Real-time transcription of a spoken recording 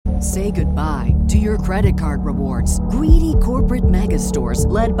Say goodbye to your credit card rewards. Greedy corporate mega stores,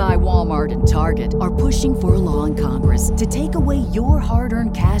 led by Walmart and Target, are pushing for a law in Congress to take away your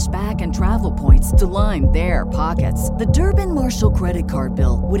hard-earned cash back and travel points to line their pockets. The Durbin-Marshall credit card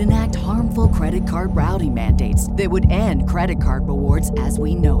bill would enact harmful credit card routing mandates that would end credit card rewards as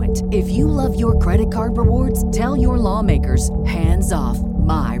we know it. If you love your credit card rewards, tell your lawmakers, hands off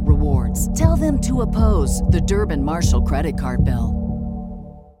my rewards. Tell them to oppose the Durbin-Marshall credit card bill.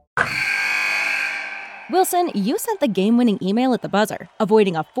 Wilson, you sent the game-winning email at the buzzer,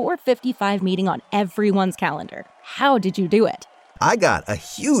 avoiding a 4:55 meeting on everyone's calendar. How did you do it? I got a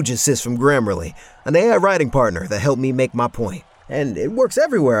huge assist from Grammarly, an AI writing partner that helped me make my point. And it works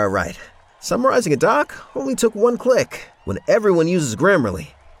everywhere I write. Summarizing a doc only took one click. When everyone uses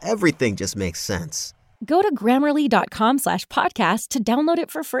Grammarly, everything just makes sense. Go to Grammarly.com/podcast to download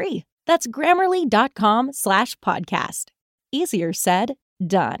it for free. That's Grammarly.com/podcast. Easier said,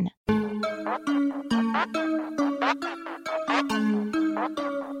 done.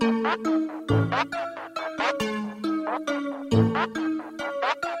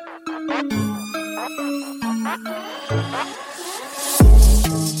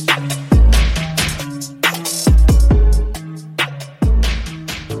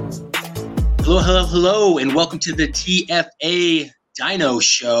 Hello, and welcome to the TFA Dyno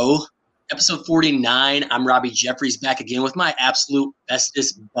Show, episode 49. I'm Robbie Jeffries, back again with my absolute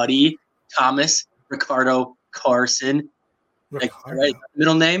bestest buddy, Thomas Ricardo Carson. Ricardo. Right,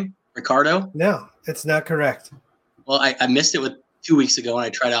 middle name, Ricardo? No, it's not correct. Well, I missed it with 2 weeks ago when I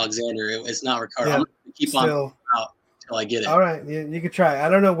tried Alexander. It's not Ricardo. Yeah, I'm going to keep on out until I get it. All right, you could try. I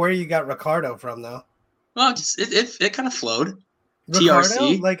don't know where you got Ricardo from, though. Well, it kind of flowed. Ricardo?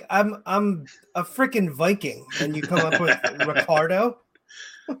 TRC. Like, I'm a freaking Viking, and you come up with Ricardo?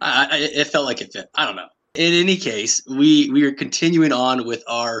 It felt like it fit. I don't know. In any case, we are continuing on with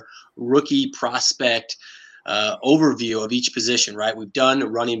our rookie prospect overview of each position, right? We've done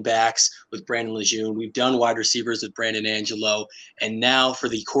running backs with Brandon Lejeune. We've done wide receivers with Brandon Angelo. And now for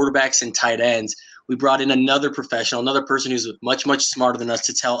the quarterbacks and tight ends, we brought in another professional, another person who's much, much smarter than us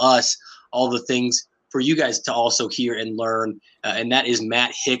to tell us all the things for you guys to also hear and learn. And that is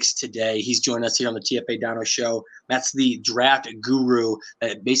Matt Hicks today. He's joined us here on the TFA Dyno Show. Matt's the draft guru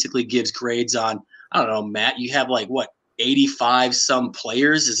that basically gives grades on, I don't know, Matt, you have 85 some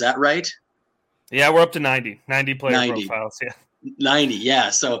players. Is that right? Yeah, we're up to 90 player 90. profiles. Yeah. 90. Yeah.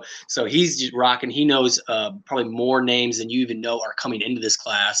 So he's just rocking. He knows probably more names than you even know are coming into this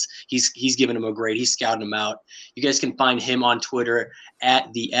class. He's giving them a grade. He's scouting them out. You guys can find him on Twitter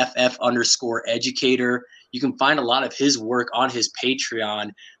at the FF_educator. You can find a lot of his work on his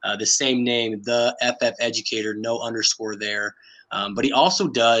Patreon, the same name, the FF Educator, no underscore there. But he also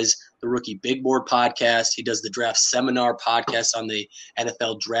does the Rookie Big Board podcast. He does the Draft Seminar podcast on the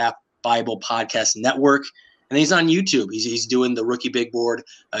NFL Draft Bible Podcast Network. And he's on YouTube. He's doing the Rookie Big Board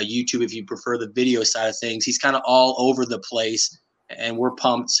YouTube if you prefer the video side of things. He's kind of all over the place, and we're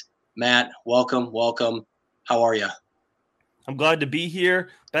pumped. Matt, welcome. How are you? I'm glad to be here.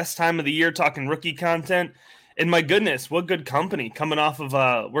 Best time of the year talking rookie content. And my goodness, what good company coming off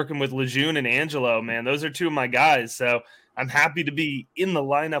of working with Lejeune and Angelo, man. Those are two of my guys. So I'm happy to be in the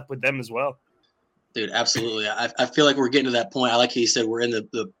lineup with them as well. Dude, absolutely. I feel like we're getting to that point. I like how you said we're in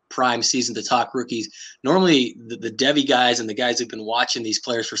the prime season to talk rookies. Normally, the Devi guys and the guys who've been watching these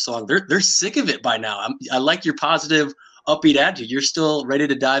players for so long, they're sick of it by now. I like your positive, upbeat attitude. You're still ready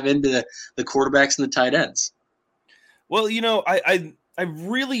to dive into the quarterbacks and the tight ends. Well, I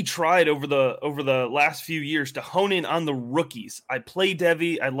really tried over the last few years to hone in on the rookies. I play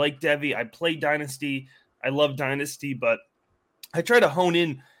Devi. I like Devi. I play Dynasty. I love Dynasty, but I try to hone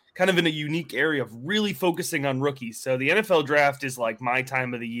in kind of in a unique area of really focusing on rookies. So the NFL draft is like my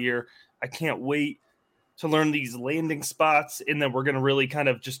time of the year. I can't wait to learn these landing spots, and then we're going to really kind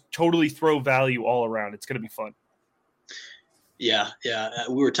of just totally throw value all around. It's going to be fun. Yeah.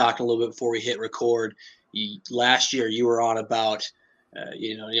 We were talking a little bit before we hit record. Last year you were on about,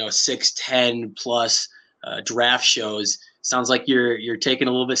 6-10 plus draft shows. Sounds like you're taking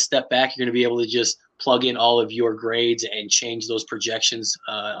a little bit step back. You're going to be able to just plug in all of your grades and change those projections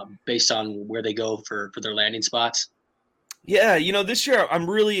based on where they go for their landing spots. Yeah, this year I'm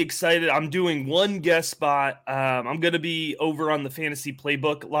really excited. I'm doing one guest spot. I'm going to be over on the Fantasy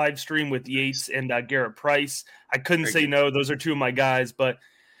Playbook live stream with Yates and Garrett Price. I couldn't say no. Those are two of my guys. But,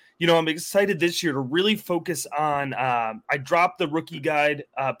 I'm excited this year to really focus on I dropped the rookie guide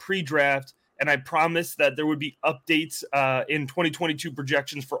pre-draft, and I promised that there would be updates in 2022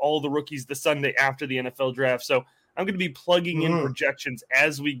 projections for all the rookies the Sunday after the NFL draft. So I'm going to be plugging in projections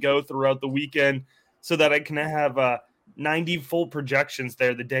as we go throughout the weekend so that I can have 90 full projections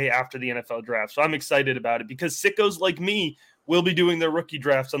there the day after the NFL draft. So I'm excited about it because sickos like me will be doing their rookie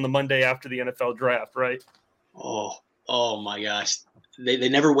drafts on the Monday after the NFL draft, right? Oh my gosh. They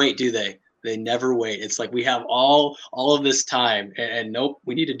never wait, do they? They never wait. It's like we have all of this time, and nope,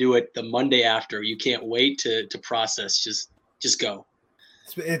 we need to do it the Monday after. You can't wait to process. Just go.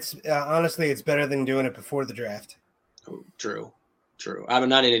 It's honestly, it's better than doing it before the draft. Oh, true. I'm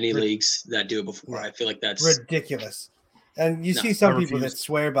not in any leagues that do it before. I feel like that's ridiculous. And you see some people that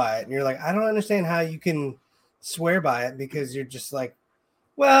swear by it, and you're like, I don't understand how you can swear by it, because you're just like,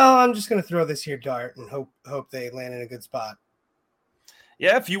 well, I'm just going to throw this here dart and hope they land in a good spot.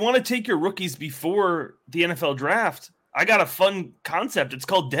 Yeah, if you want to take your rookies before the NFL draft, I got a fun concept. It's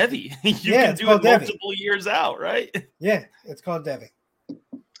called Devy. You can do it multiple years out, right? Yeah, it's called Devy.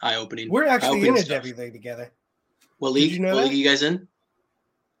 Eye-opening. We're actually in a Devy league together. What league? What league are you guys in?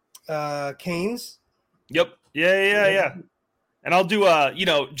 Canes. Yep. Yeah. And I'll do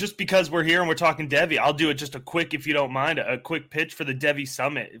just because we're here and we're talking Devy, I'll do it just a quick, if you don't mind, a quick pitch for the Devy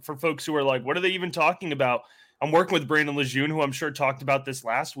Summit for folks who are like, what are they even talking about? I'm working with Brandon Lejeune, who I'm sure talked about this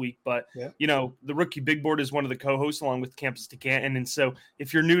last week, but the Rookie Big Board is one of the co-hosts along with Campus to Canton. And so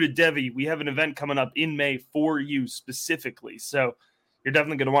if you're new to Devy, we have an event coming up in May for you specifically. So you're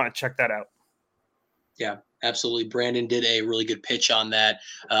definitely going to want to check that out. Yeah, absolutely. Brandon did a really good pitch on that.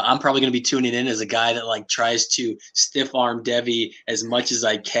 I'm probably going to be tuning in as a guy that tries to stiff arm Devy as much as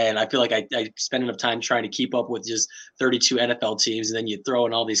I can. I feel like I spend enough time trying to keep up with just 32 NFL teams, and then you throw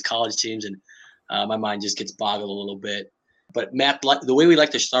in all these college teams, and my mind just gets boggled a little bit. But Matt, the way we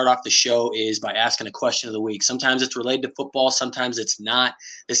like to start off the show is by asking a question of the week. Sometimes it's related to football, sometimes it's not.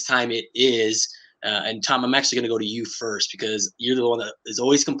 This time it is. And Tom, I'm actually going to go to you first, because you're the one that is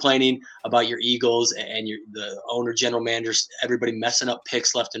always complaining about your Eagles and the owner, general managers, everybody messing up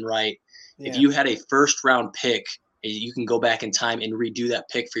picks left and right. Yeah. If you had a first-round pick, and you can go back in time and redo that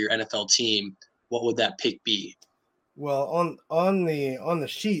pick for your NFL team, what would that pick be? Well, on the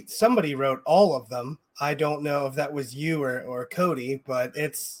sheet, somebody wrote all of them. I don't know if that was you or Cody, but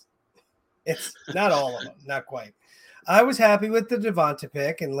it's not all of them, not quite. I was happy with the Devonta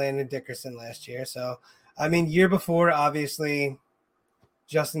pick and Landon Dickerson last year. So, I mean, year before, obviously,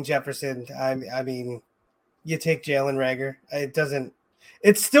 Justin Jefferson. I mean, you take Jalen Reagor.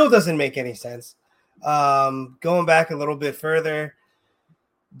 It still doesn't make any sense. Going back a little bit further,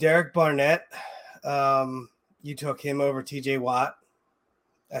 Derek Barnett. You took him over TJ Watt.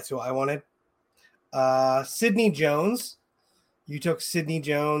 That's who I wanted. Sidney Jones. You took Sidney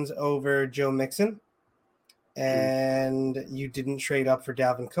Jones over Joe Mixon. And you didn't trade up for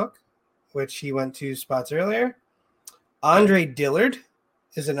Dalvin Cook, which he went 2 spots earlier. Andre Dillard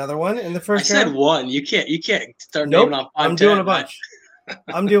is another one in the first round. I said one. You can't start naming off. I'm doing a bunch.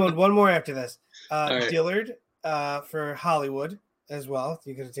 I'm doing one more after this. Dillard for Hollywood as well.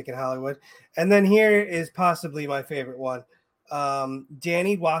 You could have taken Hollywood. And then here is possibly my favorite one.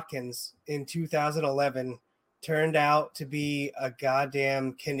 Danny Watkins in 2011 turned out to be a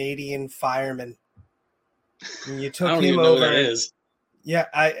goddamn Canadian fireman. And you took him over. That is. Yeah,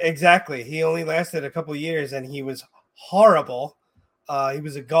 exactly. He only lasted a couple years, and he was horrible. He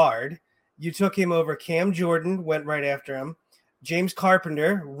was a guard. You took him over. Cam Jordan went right after him. James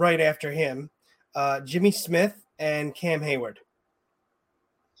Carpenter right after him. Jimmy Smith and Cam Hayward.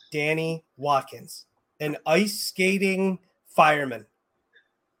 Danny Watkins, an ice skating fireman.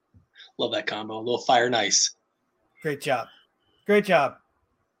 Love that combo. A little fire and ice. Great job. Great job.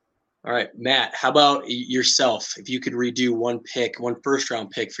 All right, Matt, how about yourself? If you could redo one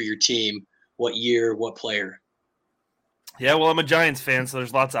first-round pick for your team, what year, what player? Yeah, well, I'm a Giants fan, so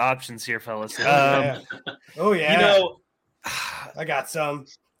there's lots of options here, fellas. Oh, yeah. I got some.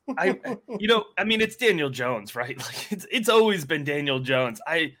 It's Daniel Jones, right? Like it's always been Daniel Jones.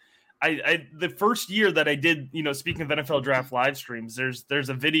 I the first year that I did, speaking of NFL draft live streams, there's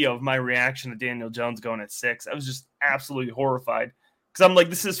a video of my reaction to Daniel Jones going at 6. I was just absolutely horrified. Because I'm like,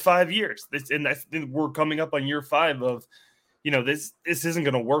 this is 5 years. We're coming up on year 5 of, this isn't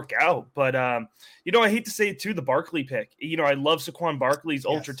going to work out. But, I hate to say it too, the Barkley pick. I love Saquon Barkley. He's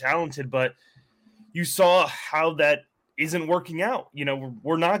ultra talented, but you saw how that isn't working out.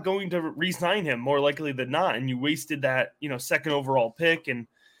 We're not going to re-sign him more likely than not. And you wasted that, second overall pick. And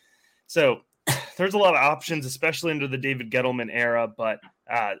so there's a lot of options, especially under the David Gettleman era. But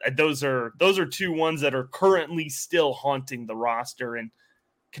those are 2 ones that are currently still haunting the roster. And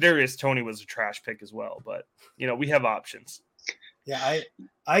Kadarius Toney was a trash pick as well. But, we have options. Yeah,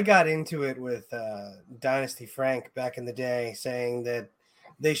 I got into it with Dynasty Frank back in the day, saying that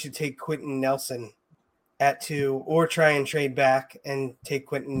they should take Quentin Nelson at 2 or try and trade back and take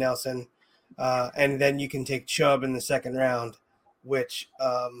Quentin Nelson. And then you can take Chubb in the second round, which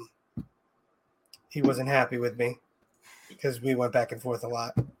he wasn't happy with me because we went back and forth a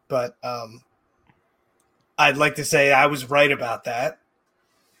lot. But I'd like to say I was right about that.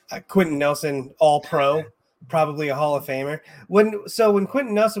 Quentin Nelson, all-pro, probably a Hall of Famer. When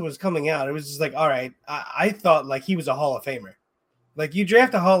Quentin Nelson was coming out, it was just like, all right, I thought like he was a Hall of Famer. Like you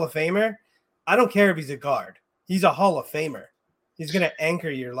draft a Hall of Famer, I don't care if he's a guard. He's a Hall of Famer. He's going to anchor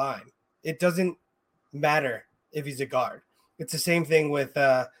your line. It doesn't matter if he's a guard. It's the same thing with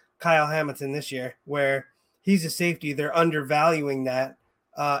Kyle Hamilton this year, where he's a safety. They're undervaluing that.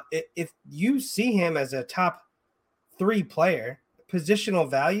 If you see him as a top 3 player, positional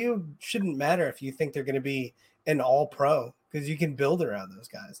value shouldn't matter if you think they're going to be an all-pro because you can build around those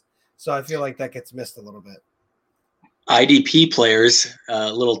guys. So I feel like that gets missed a little bit. IDP players,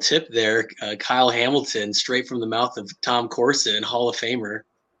 little tip there. Kyle Hamilton, straight from the mouth of Tom Corson, Hall of Famer.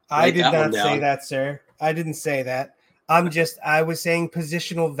 I did not say that, sir. I didn't say that. I was saying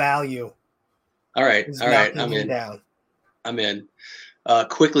positional value. All right. I'm in. I'm in.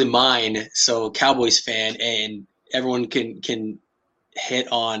 Quickly mine. So Cowboys fan, and everyone can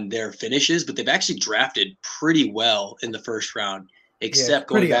hit on their finishes, but they've actually drafted pretty well in the first round, except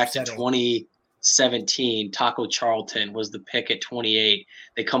going back to 2017. Taco Charlton was the pick at 28.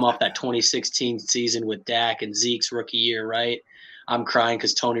 They come off that 2016 season with Dak and Zeke's rookie year, right? I'm crying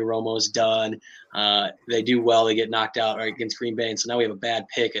because Tony Romo's done. They do well. They get knocked out against Green Bay. And so now we have a bad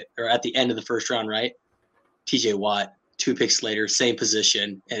pick at the end of the first round, right? TJ Watt, 2 picks later, same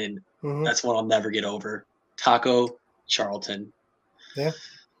position. And that's one I'll never get over. Taco Charlton. Yeah.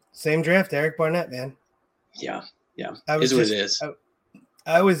 Same draft, Eric Barnett, man. Yeah. It is.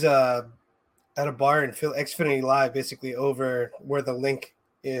 I was at a bar in Xfinity Live, basically over where the link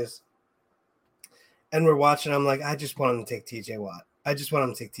is. And we're watching. I'm like, I just want him to take TJ Watt.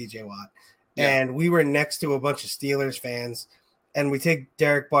 Yeah. And we were next to a bunch of Steelers fans. And we take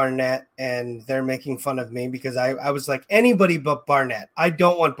Derek Barnett, and they're making fun of me because I was like, anybody but Barnett. I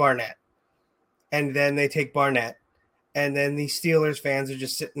don't want Barnett. And then they take Barnett. And then these Steelers fans are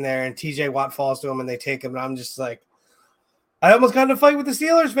just sitting there, and TJ Watt falls to him, and they take him. And I'm just like, I almost got in a fight with the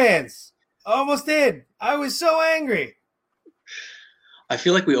Steelers fans. I almost did. I was so angry. I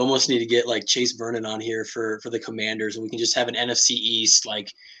feel like we almost need to get like Chase Vernon on here for the Commanders, and we can just have an NFC East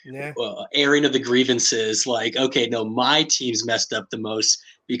airing of the grievances. Like, okay, no, my team's messed up the most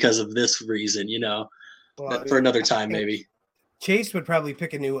because of this reason. For another time maybe. Chase would probably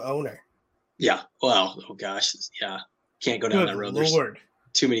pick a new owner. Yeah. Well, oh gosh, yeah. Can't go down that road. Lord. There's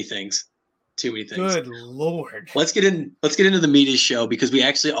too many things. Good Lord. Let's get into the meat of the show, because we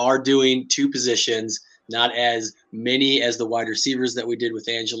actually are doing 2 positions. Not as many as the wide receivers that we did with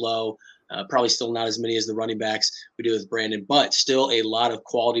Angelo. Probably still not as many as the running backs we did with Brandon, but still a lot of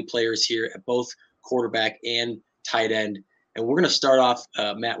quality players here at both quarterback and tight end. And we're going to start off,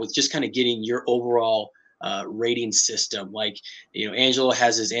 Matt, with just kind of getting your overall rating system. Like, Angelo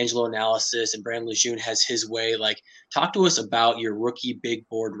has his Angelo analysis and Brandon Lejeune has his way. Like, talk to us about your rookie big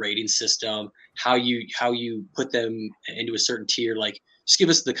board rating system, how you put them into a certain tier. Like, just give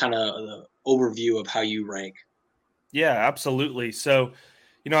us the kind of the overview of how you rank. Yeah, absolutely. So,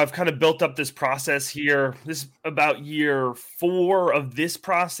 I've kind of built up this process here. This is about year 4 of this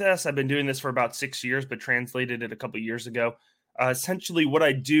process. I've been doing this for about 6 years, but translated it a couple of years ago. Essentially, what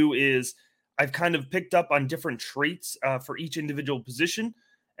I do is I've kind of picked up on different traits for each individual position,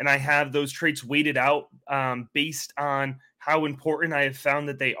 and I have those traits weighted out based on how important I have found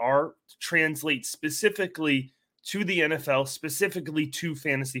that they are to translate specifically to the NFL, specifically to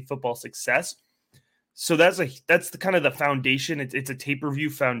fantasy football success. So that's the kind of the foundation. It's a tape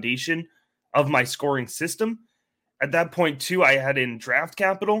review foundation of my scoring system. At that point too, I add in draft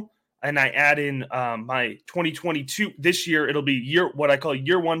capital, and I add in my 2022. This year, it'll be what I call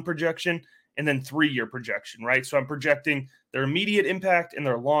year 1 projection, and then 3-year projection, right? So I'm projecting their immediate impact and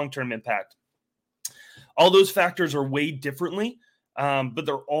their long-term impact. All those factors are weighed differently. But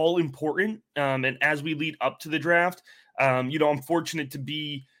they're all important. And as we lead up to the draft, I'm fortunate to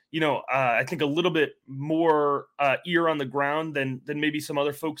be, I think a little bit more ear on the ground than maybe some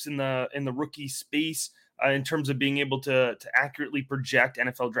other folks in the rookie space in terms of being able to accurately project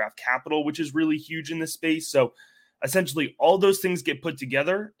NFL draft capital, which is really huge in this space. So essentially all those things get put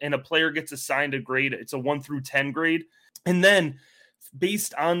together and a player gets assigned a grade. It's a 1 through 10 grade. And then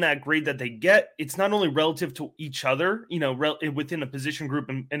based on that grade that they get, it's not only relative to each other, within a position group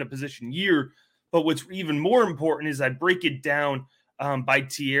and a position year, but what's even more important is I break it down by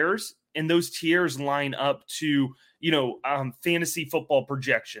tiers, and those tiers line up to, fantasy football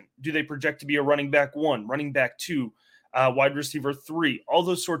projection. Do they project to be a running back 1, running back 2, wide receiver 3, all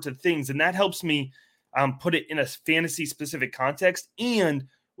those sorts of things. And that helps me put it in a fantasy specific context. And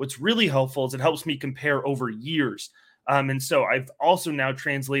what's really helpful is it helps me compare over years. And so I've also now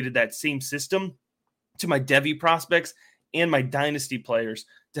translated that same system to my Devy prospects and my dynasty players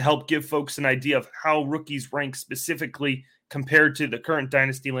to help give folks an idea of how rookies rank specifically compared to the current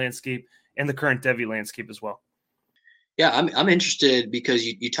dynasty landscape and the current Devy landscape as well. Yeah, I'm interested because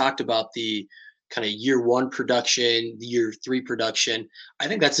you talked about the kind of year 1 production, the year 3 production. I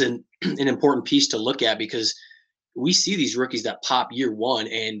think that's an important piece to look at because we see these rookies that pop year 1,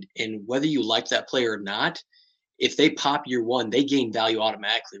 and whether you like that player or not, if they pop year 1, they gain value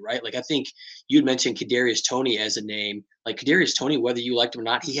automatically, right? Like I think you had mentioned Kadarius Toney as a name. Like Kadarius Toney, whether you liked him or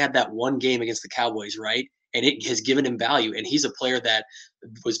not, he had that one game against the Cowboys, right? And it has given him value. And he's a player that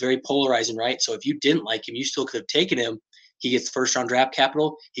was very polarizing, right? So if you didn't like him, you still could have taken him. He gets first round draft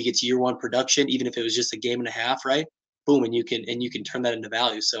capital. He gets year 1 production, even if it was just a game and a half, right? Boom, and you can turn that into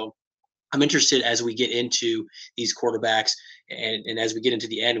value. So I'm interested as we get into these quarterbacks and as we get into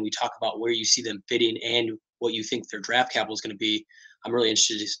the end and we talk about where you see them fitting and what you think their draft capital is going to be. I'm really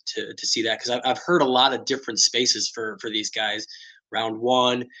interested to see that because I've heard a lot of different spaces for these guys. Round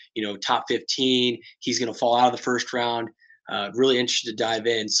 1, top 15. He's going to fall out of the first round. Really interested to dive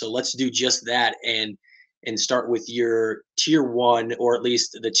in. So let's do just that and start with your tier 1, or at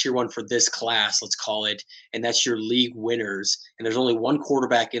least the tier 1 for this class, let's call it. And that's your league winners. And there's only one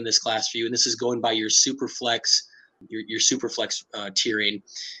quarterback in this class for you. And this is going by your super flex, your super flex tiering.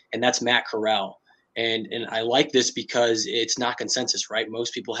 And that's Matt Corral. And I like this because it's not consensus, right?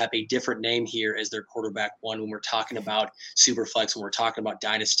 Most people have a different name here as their quarterback 1 when we're talking about Superflex, when we're talking about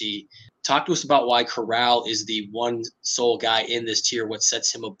Dynasty. Talk to us about why Corral is the one sole guy in this tier, what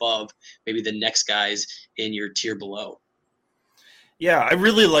sets him above maybe the next guys in your tier below. Yeah, I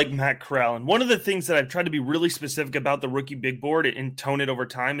really like Matt Corral. And one of the things that I've tried to be really specific about the rookie big board and tone it over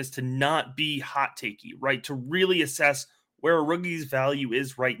time is to not be hot takey, right? To really assess where a rookie's value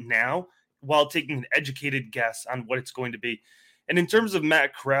is right now, while taking an educated guess on what it's going to be. And in terms of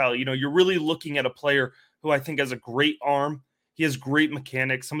Matt Corral, you're really looking at a player who I think has a great arm. He has great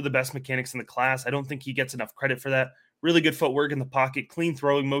mechanics, some of the best mechanics in the class. I don't think he gets enough credit for that. Really good footwork in the pocket, clean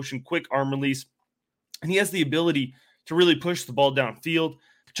throwing motion, quick arm release. And he has the ability to really push the ball downfield.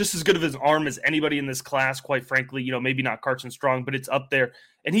 Just as good of his arm as anybody in this class, quite frankly. Maybe not Carson Strong, but it's up there.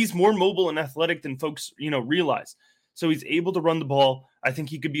 And he's more mobile and athletic than folks, realize. So he's able to run the ball. I think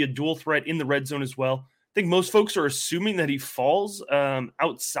he could be a dual threat in the red zone as well. I think most folks are assuming that he falls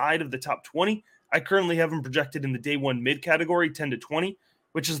outside of the top 20. I currently have him projected in the day 1 mid category, 10 to 20,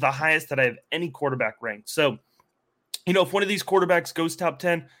 which is the highest that I have any quarterback ranked. So, if one of these quarterbacks goes top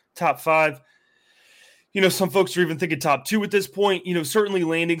 10, top 5, some folks are even thinking top 2 at this point. Certainly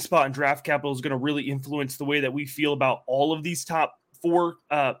landing spot and draft capital is going to really influence the way that we feel about all of these top 4,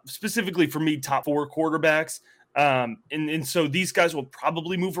 specifically for me, top 4 quarterbacks. And so these guys will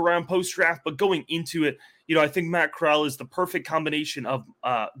probably move around post-draft, but going into it, I think Matt Corral is the perfect combination of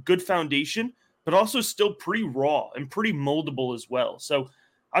good foundation, but also still pretty raw and pretty moldable as well. So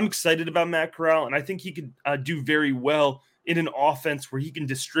I'm excited about Matt Corral, and I think he could do very well in an offense where he can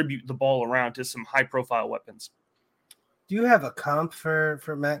distribute the ball around to some high-profile weapons. Do you have a comp for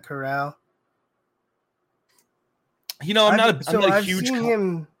Matt Corral? I'm not a huge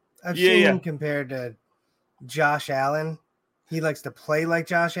comp. I've seen him compared to Josh Allen. He likes to play like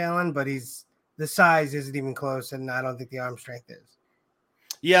Josh Allen, but the size isn't even close, and I don't think the arm strength is.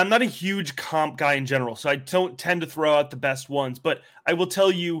 Yeah, I'm not a huge comp guy in general, so I don't tend to throw out the best ones. But I will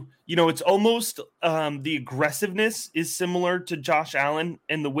tell you, it's almost the aggressiveness is similar to Josh Allen,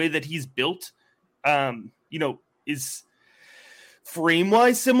 and the way that he's built, is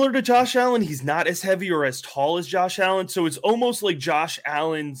frame-wise similar to Josh Allen. He's not as heavy or as tall as Josh Allen, so it's almost like Josh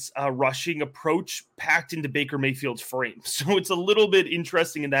Allen's rushing approach packed into Baker Mayfield's frame. So it's a little bit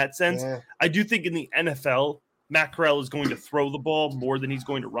interesting in that sense. Yeah. I do think in the NFL, Matt Corral is going to throw the ball more than he's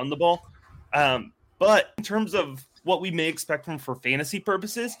going to run the ball. But in terms of what we may expect from for fantasy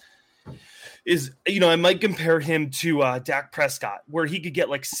purposes is, I might compare him to Dak Prescott, where he could get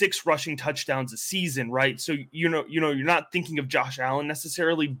like 6 rushing touchdowns a season, right? So, you're not thinking of Josh Allen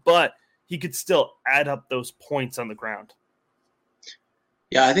necessarily, but he could still add up those points on the ground.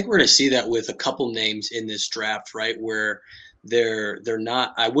 Yeah, I think we're going to see that with a couple names in this draft, right? Where they're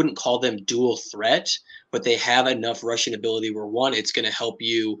not, I wouldn't call them dual threat, but they have enough rushing ability where, one, it's going to help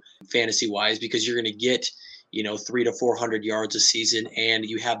you fantasy wise because you're going to get 300 to 400 yards a season, and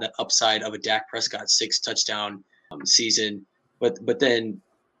you have that upside of a Dak Prescott 6 touchdown season. But then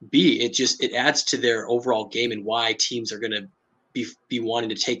B, it adds to their overall game and why teams are going to be wanting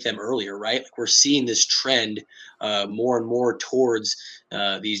to take them earlier, right? Like we're seeing this trend more and more towards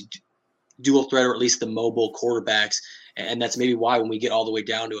these dual threat, or at least the mobile quarterbacks. And that's maybe why when we get all the way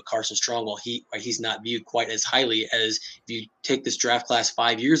down to a Carson Strong, well, he's not viewed quite as highly as if you take this draft class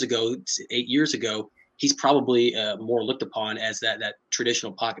 8 years ago, he's probably more looked upon as that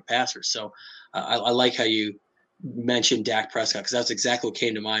traditional pocket passer. So I like how you mentioned Dak Prescott, because that's exactly what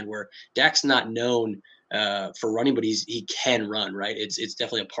came to mind, where Dak's not known for running, but he can run, right? It's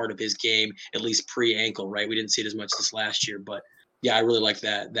definitely a part of his game, at least pre-ankle, right? We didn't see it as much this last year, but yeah, I really like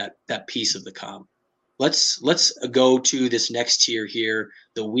that piece of the comp. Let's go to this next tier here.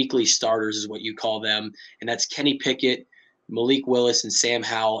 The weekly starters is what you call them, and that's Kenny Pickett, Malik Willis, and Sam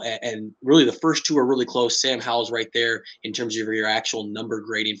Howell. And really, the first two are really close. Sam Howell's right there in terms of your actual number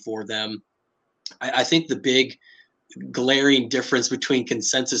grading for them. I think the big glaring difference between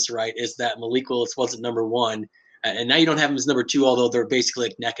consensus, right, is that Malik Willis wasn't number one, and now you don't have him as number two, although they're basically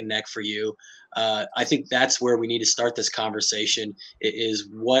like neck and neck for you. I think that's where we need to start this conversation, is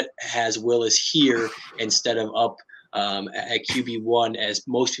what has Willis here instead of up at QB1, as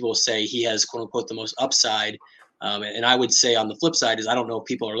most people say he has, quote unquote, the most upside. And I would say on the flip side is, I don't know if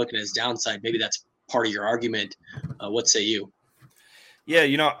people are looking at his downside. Maybe that's part of your argument. What say you?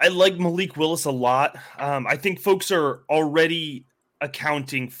 Yeah, I like Malik Willis a lot. I think folks are already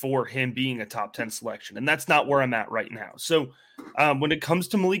accounting for him being a top 10 selection, and that's not where I'm at right now. So when it comes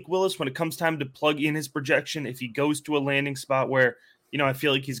to Malik Willis, when it comes time to plug in his projection, if he goes to a landing spot where, I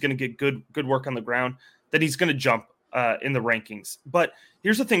feel like he's going to get good work on the ground, then he's going to jump in the rankings. But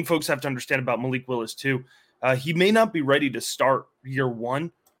here's the thing folks have to understand about Malik Willis too. He may not be ready to start year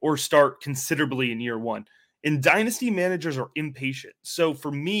one or start considerably in year one. And dynasty managers are impatient. So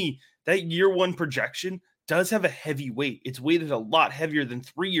for me, that year one projection does have a heavy weight. It's weighted a lot heavier than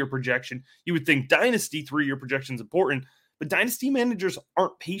 3-year projection. You would think dynasty 3-year projection is important, but dynasty managers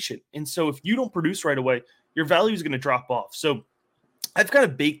aren't patient. And so if you don't produce right away, your value is going to drop off. So I've kind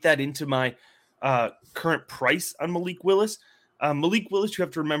of baked that into my current price on Malik Willis. Malik Willis, you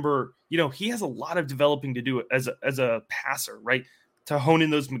have to remember, he has a lot of developing to do as a passer, right? To hone in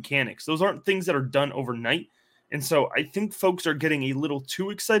those mechanics. Those aren't things that are done overnight. And so I think folks are getting a little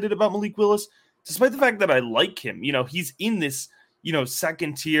too excited about Malik Willis, despite the fact that I like him. He's in this,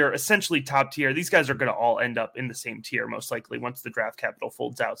 second tier, essentially top tier. These guys are going to all end up in the same tier, most likely, once the draft capital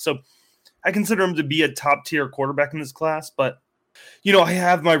folds out. So I consider him to be a top tier quarterback in this class, but I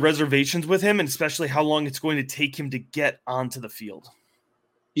have my reservations with him, and especially how long it's going to take him to get onto the field.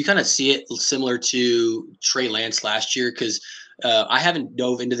 You kind of see it similar to Trey Lance last year, because I haven't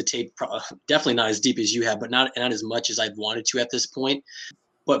dove into the tape, definitely not as deep as you have, but not as much as I've wanted to at this point.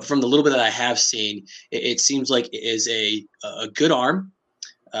 But from the little bit that I have seen, it seems like it is a good arm.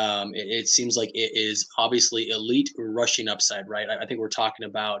 It seems like it is obviously elite rushing upside, right? I think we're talking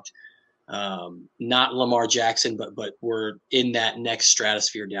about not Lamar Jackson, but we're in that next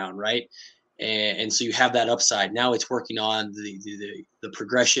stratosphere down, right? And so you have that upside. Now it's working on the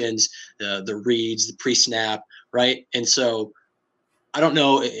progressions, the reads, the pre-snap, right? And so I don't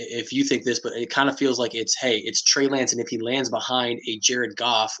know if you think this, but it kind of feels like it's Trey Lance, and if he lands behind a Jared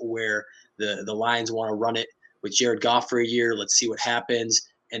Goff, where the Lions want to run it with Jared Goff for a year, let's see what happens,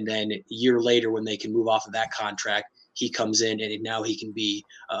 and then a year later when they can move off of that contract, he comes in and now he can be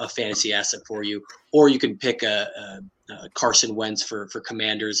a fantasy asset for you. Or you can pick a Carson Wentz for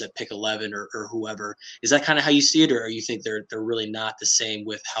Commanders at pick 11 or whoever. Is that kind of how you see it, or you think they're really not the same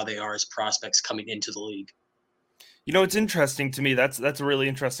with how they are as prospects coming into the league? It's interesting to me. That's a really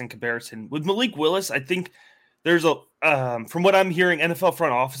interesting comparison. With Malik Willis, I think there's from what I'm hearing, NFL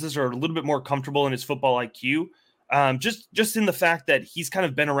front offices are a little bit more comfortable in his football IQ. Just in the fact that he's kind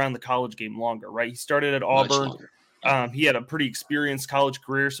of been around the college game longer, right? He started at Auburn. He had a pretty experienced college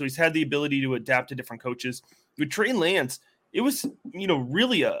career, so he's had the ability to adapt to different coaches. With Trey Lance, it was,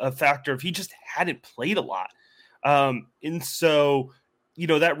 really a factor of he just hadn't played a lot. And so,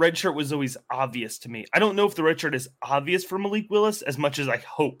 that red shirt was always obvious to me. I don't know if the red shirt is obvious for Malik Willis as much as I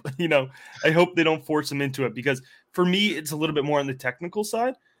hope. I hope they don't force him into it, because for me, it's a little bit more on the technical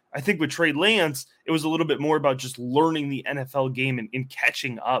side. I think with Trey Lance, it was a little bit more about just learning the NFL game and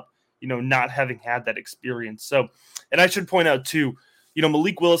catching up, not having had that experience. So, and I should point out too,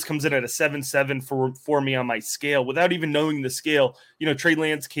 Malik Willis comes in at a 7.7 for me on my scale without even knowing the scale. Trey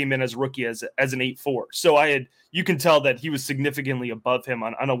Lance came in as a rookie as an 8.4. So you can tell that he was significantly above him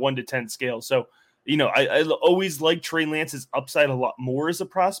on a 1 to 10 scale. So, I always like Trey Lance's upside a lot more as a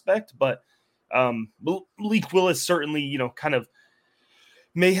prospect, but Malik Willis certainly, kind of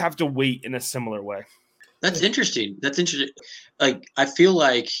may have to wait in a similar way. That's interesting. Like, I feel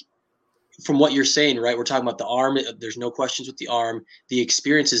like from what you're saying, right? We're talking about the arm. There's no questions with the arm. The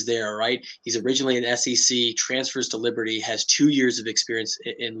experience is there, right? He's originally an SEC, transfers to Liberty, has 2 years of experience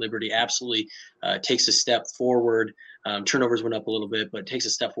in Liberty. Absolutely takes a step forward. Turnovers went up a little bit, but takes a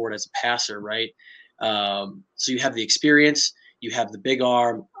step forward as a passer, right? So you have the experience, you have the big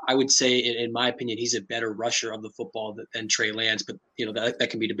arm. I would say, in my opinion, he's a better rusher of the football than Trey Lance, but that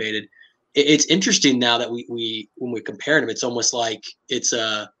can be debated. It's interesting now that we when we compare him, it's almost like it's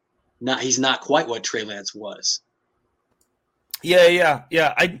he's not quite what Trey Lance was. Yeah.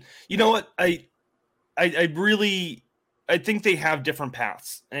 You know what? I think they have different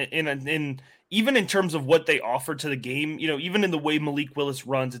paths, and even in terms of what they offer to the game. Even in the way Malik Willis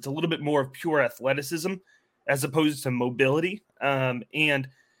runs, it's a little bit more of pure athleticism as opposed to mobility. And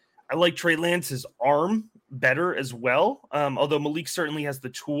I like Trey Lance's arm better as well, although Malik certainly has the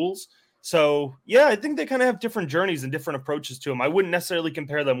tools. So, yeah, I think they kind of have different journeys and different approaches to them. I wouldn't necessarily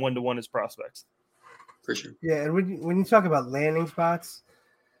compare them one-to-one as prospects. For sure. Yeah, and when you talk about landing spots,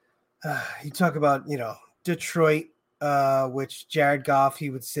 you talk about, Detroit, which Jared Goff, he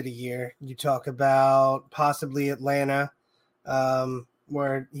would sit a year. You talk about possibly Atlanta,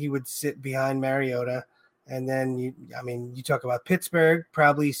 where he would sit behind Mariota. And then, you talk about Pittsburgh,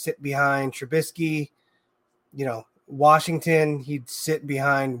 probably sit behind Trubisky. Washington, he'd sit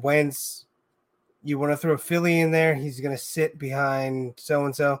behind Wentz. You want to throw Philly in there, he's going to sit behind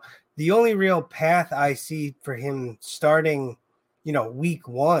so-and-so. The only real path I see for him starting, week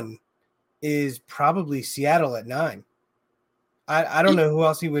 1 is probably Seattle at 9. I don't know who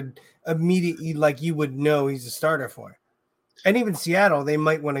else he would immediately, you would know he's a starter for. And even Seattle, they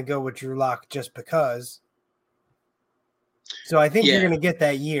might want to go with Drew Lock just because. So I think you're going to get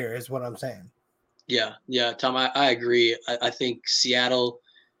that year is what I'm saying. Yeah, Tom, I agree. I think Seattle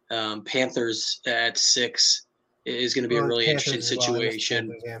Panthers at 6 is going to be a really interesting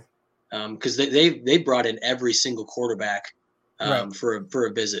situation. Because they brought in every single quarterback for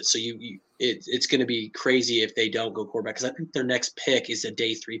a visit. So it's going to be crazy if they don't go quarterback, because I think their next pick is a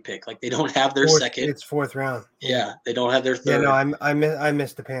day 3 pick. Like, they don't have their second. It's 4th round. Yeah, they don't have their third. Yeah, no, I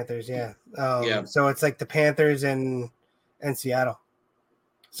missed the Panthers. Yeah. So it's like the Panthers and Seattle.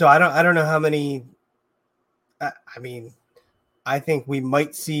 So I don't know how many. I think we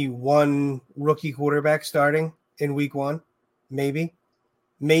might see one rookie quarterback starting in week 1, maybe,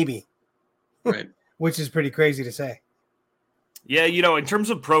 right? Which is pretty crazy to say. Yeah, in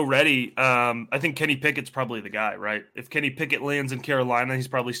terms of pro ready, I think Kenny Pickett's probably the guy, right? If Kenny Pickett lands in Carolina, he's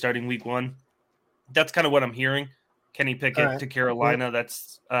probably starting week 1. That's kind of what I'm hearing. Kenny Pickett to Carolina.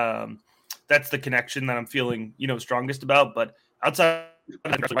 Yeah. That's the connection that I'm feeling, strongest about. But outside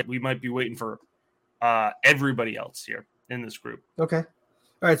of that, we might be waiting for everybody else here in this group. Okay. All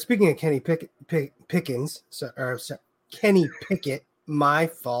right. Speaking of Kenny Pickens, Kenny Pickett, my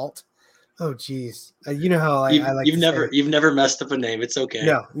fault. Oh, geez. You know how I like you've never messed up a name. It's okay.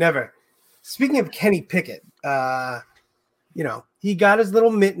 No, never. Speaking of Kenny Pickett, he got his little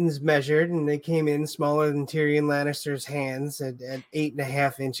mittens measured, and they came in smaller than Tyrion Lannister's hands at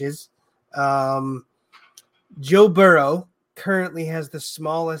 8.5 inches. Joe Burrow currently has the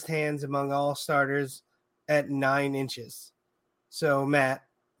smallest hands among all starters at 9 inches. So, Matt,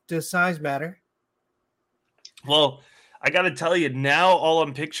 does size matter? Well, I got to tell you, now all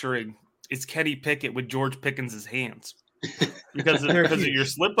I'm picturing is Kenny Pickett with George Pickens' hands because of your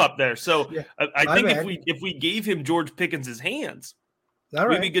slip up there. So yeah, I think if we gave him George Pickens' hands,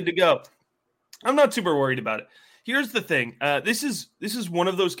 we'd be good to go. I'm not super worried about it. Here's the thing. This is one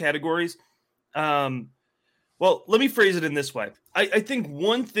of those categories. Well, let me phrase it in this way. I think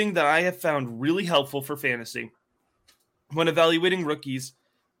one thing that I have found really helpful for fantasy when evaluating rookies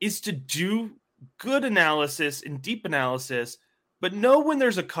is to do good analysis and deep analysis, but know when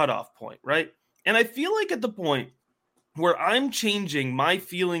there's a cutoff point, right? And I feel like at the point where I'm changing my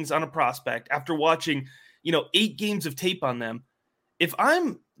feelings on a prospect after watching, 8 games of tape on them, if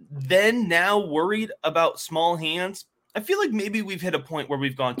I'm then now worried about small hands, I feel like maybe we've hit a point where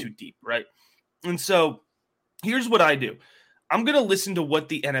we've gone too deep, right? And so here's what I do. I'm going to listen to what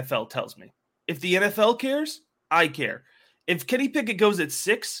the NFL tells me. If the NFL cares, I care. If Kenny Pickett goes at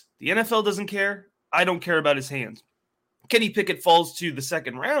 6, the NFL doesn't care. I don't care about his hands. Kenny Pickett falls to the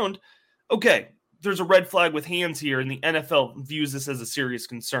 2nd round. Okay, there's a red flag with hands here, and the NFL views this as a serious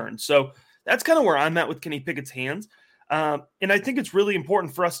concern. So that's kind of where I'm at with Kenny Pickett's hands. And I think it's really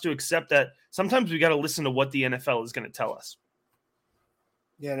important for us to accept that sometimes we got to listen to what the NFL is going to tell us.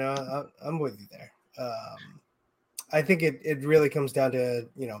 Yeah, no, I'm with you there. I think it really comes down to,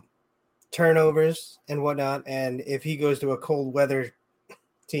 turnovers and whatnot. And if he goes to a cold weather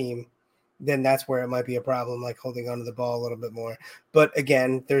team, then that's where it might be a problem, like holding onto the ball a little bit more. But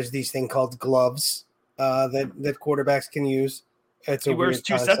again, there's these thing called gloves that quarterbacks can use. He wears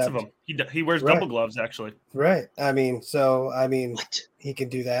two sets of them. He wears double gloves, actually. Right. He can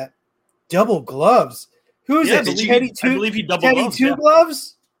do that. Double gloves. Who's it? I believe he double Teddy gloves. Two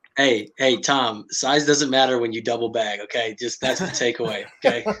Gloves? Hey, Tom, size doesn't matter when you double bag, okay? That's the takeaway,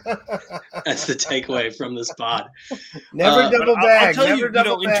 okay? That's the takeaway from this pod. Never double bag. I'll tell you,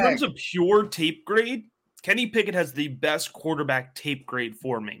 in terms of pure tape grade, Kenny Pickett has the best quarterback tape grade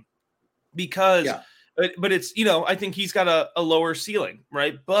for me. Because but it's, I think he's got a lower ceiling,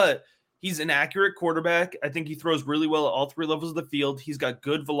 right? But he's an accurate quarterback. I think he throws really well at all three levels of the field. He's got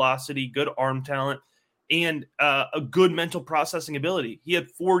good velocity, good arm talent, and a good mental processing ability. He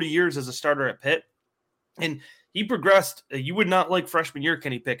had 40 years as a starter at Pitt, and he progressed. You would not like freshman year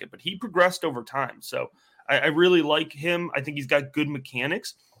Kenny Pickett, but he progressed over time. So I really like him. I think he's got good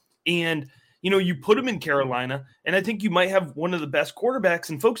mechanics. And, you put him in Carolina, and I think you might have one of the best quarterbacks,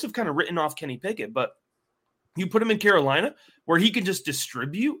 and folks have kind of written off Kenny Pickett, but you put him in Carolina where he can just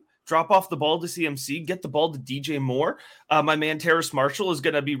distribute, drop off the ball to CMC, get the ball to DJ Moore. My man Terrace Marshall is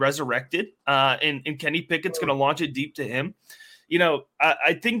going to be resurrected, and Kenny Pickett's going to launch it deep to him.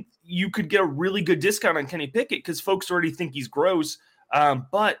 I think you could get a really good discount on Kenny Pickett because folks already think he's gross.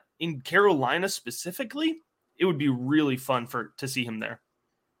 But in Carolina specifically, it would be really fun to see him there.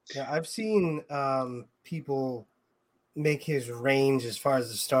 Yeah, I've seen people make his range as far as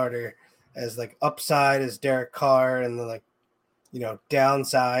the starter as like upside is Derek Carr, and then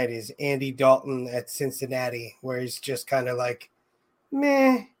downside is Andy Dalton at Cincinnati, where he's just kind of like,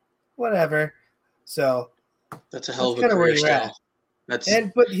 meh, whatever. So that's a hell of a career style. But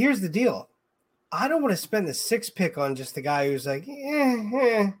here's the deal. I don't want to spend the 6th pick on just the guy who's like,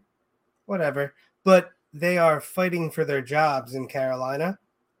 whatever. But they are fighting for their jobs in Carolina,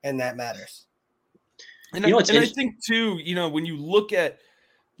 and that matters. And I think too, when you look at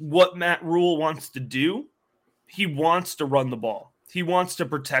what Matt Rule wants to do, he wants to run the ball. He wants to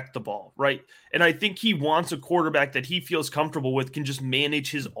protect the ball, right? And I think he wants a quarterback that he feels comfortable with can just manage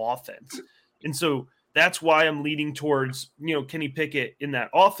his offense. And so that's why I'm leaning towards, Kenny Pickett in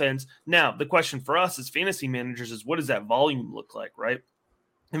that offense. Now, the question for us as fantasy managers is, what does that volume look like, right?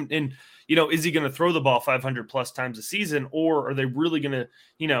 And is he going to throw the ball 500 plus times a season, or are they really going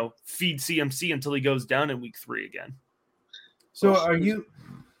to, feed CMC until he goes down in week 3 again? So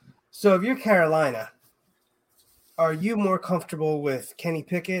if you're Carolina, are you more comfortable with Kenny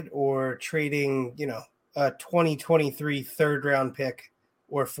Pickett or trading, a 2023 3rd-round pick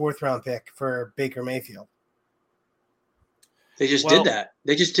or 4th-round pick for Baker Mayfield? They just did that.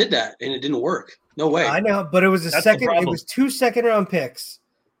 And it didn't work. No way. I know, but it was it was 2 2nd-round picks,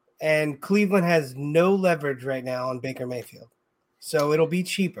 and Cleveland has no leverage right now on Baker Mayfield. So it'll be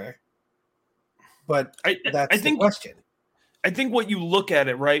cheaper. But that's the question. I think what you look at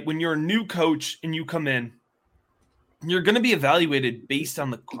it, right, when you're a new coach and you come in, you're going to be evaluated based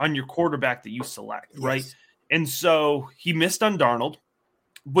on your quarterback that you select, right? Yes. And so he missed on Darnold,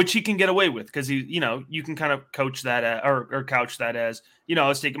 which he can get away with because you can kind of coach that or couch that as, I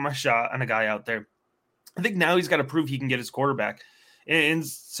was taking my shot on a guy out there. I think now he's got to prove he can get his quarterback. And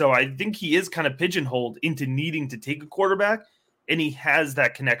so I think he is kind of pigeonholed into needing to take a quarterback, and he has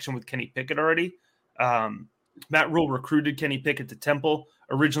that connection with Kenny Pickett already. Matt Rule recruited Kenny Pickett to Temple,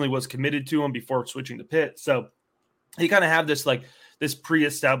 originally was committed to him before switching to Pitt. So he kind of have this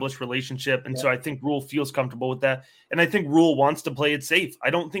pre-established relationship. And so I think Rule feels comfortable with that. And I think Rule wants to play it safe. I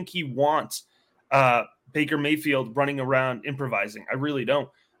don't think he wants Baker Mayfield running around improvising. I really don't.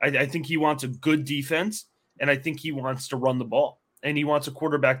 I think he wants a good defense, and I think he wants to run the ball. And he wants a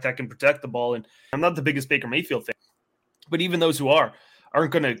quarterback that can protect the ball. And I'm not the biggest Baker Mayfield fan, but even those who aren't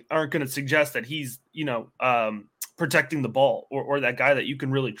going to suggest that he's, protecting the ball or that guy that you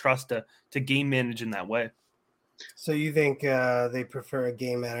can really trust to game manage in that way. So you think they prefer a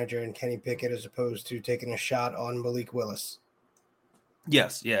game manager in Kenny Pickett as opposed to taking a shot on Malik Willis?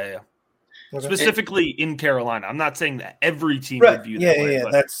 Yes. Yeah. Okay. Specifically in Carolina. I'm not saying that every team would view that way.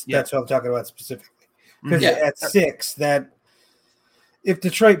 That's what I'm talking about specifically. Because at 6, that if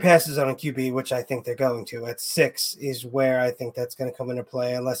Detroit passes on a QB, which I think they're going to, at 6 is where I think that's going to come into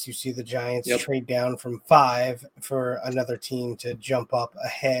play, unless you see the Giants trade down from 5 for another team to jump up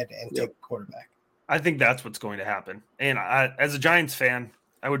ahead and take a quarterback. I think that's what's going to happen. And as a Giants fan,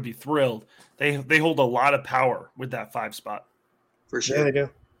 I would be thrilled. They hold a lot of power with that 5 spot. For sure. Yeah, they do.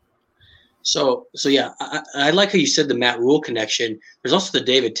 So I like how you said the Matt Rule connection. There's also the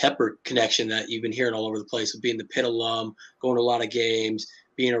David Tepper connection that you've been hearing all over the place of being the Pitt alum, going to a lot of games,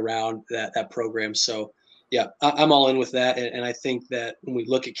 being around that program. So Yeah, I'm all in with that. And I think that when we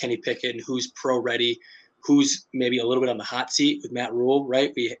look at Kenny Pickett and who's pro ready, who's maybe a little bit on the hot seat with Matt Rule,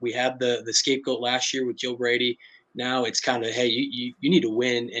 right? We had the scapegoat last year with Joe Brady. Now it's kind of, hey, you need to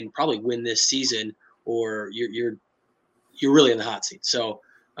win and probably win this season, or you're really in the hot seat. So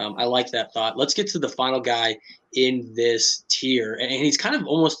I like that thought. Let's get to the final guy in this tier. And he's kind of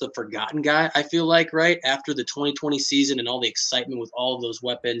almost the forgotten guy, I feel like, right? After the 2020 season and all the excitement with all of those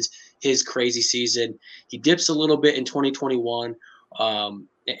weapons, his crazy season. He dips a little bit in 2021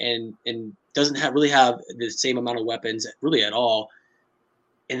 and doesn't really have the same amount of weapons really at all.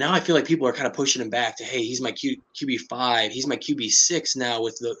 And now I feel like people are kind of pushing him back to, hey, he's my QB5. He's my QB6 now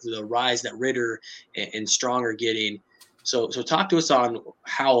with the rise that Ritter and Strong are getting. So talk to us on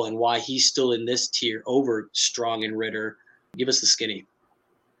Howell and why he's still in this tier over Strong and Ritter. Give us the skinny.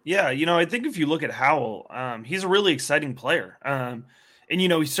 Yeah, I think if you look at Howell, he's a really exciting player. And,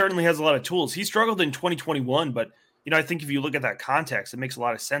 he certainly has a lot of tools. He struggled in 2021, but, I think if you look at that context, it makes a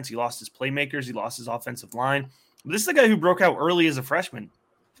lot of sense. He lost his playmakers. He lost his offensive line. But this is a guy who broke out early as a freshman.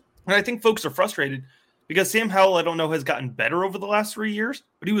 And I think folks are frustrated because Sam Howell, I don't know, has gotten better over the last 3 years,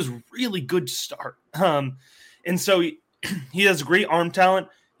 but he was really good to start. And so he has great arm talent.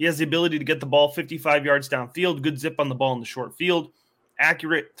 He has the ability to get the ball 55 yards downfield, good zip on the ball in the short field,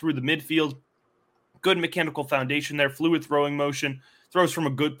 accurate through the midfield, good mechanical foundation there, fluid throwing motion, throws from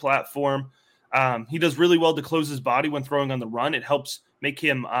a good platform. He does really well to close his body when throwing on the run. It helps make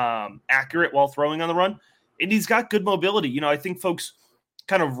him accurate while throwing on the run. And he's got good mobility. I think folks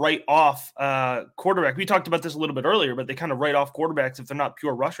kind of write off quarterback. We talked about this a little bit earlier, but they kind of write off quarterbacks if they're not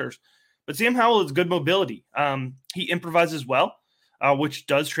pure rushers. But Sam Howell has good mobility. He improvises well, which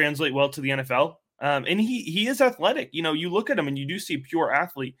does translate well to the NFL. And he is athletic. You look at him and you do see a pure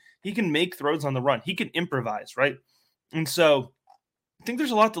athlete. He can make throws on the run. He can improvise, right? And so I think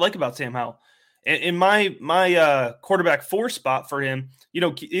there's a lot to like about Sam Howell. And my quarterback 4 spot for him,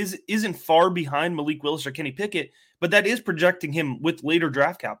 isn't far behind Malik Willis or Kenny Pickett, but that is projecting him with later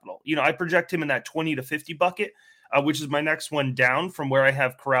draft capital. I project him in that 20 to 50 bucket, which is my next one down from where I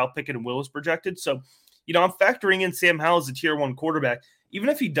have Corral, Pickett, and Willis projected. So, I'm factoring in Sam Howell as a tier 1 quarterback, even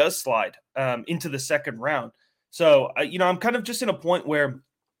if he does slide into the second round. So, I'm kind of just in a point where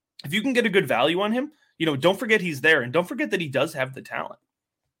if you can get a good value on him, don't forget he's there. And don't forget that he does have the talent.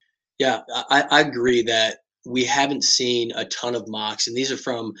 Yeah, I agree that we haven't seen a ton of mocks, and these are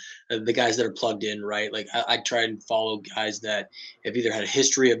from the guys that are plugged in, right? Like I try and follow guys that have either had a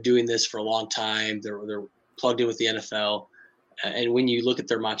history of doing this for a long time, they're plugged in with the NFL, and when you look at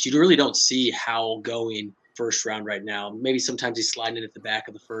their mocks, you really don't see Howell going first round right now. Maybe sometimes he's sliding in at the back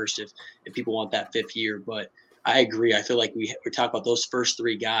of the first if people want that 5th year, but I agree. I feel like we talk about those first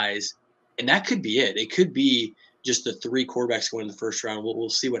 3 guys, and that could be it. It could be just the 3 quarterbacks going in the first round. We'll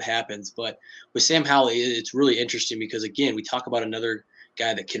see what happens. But with Sam Howell, it's really interesting because, again, we talk about another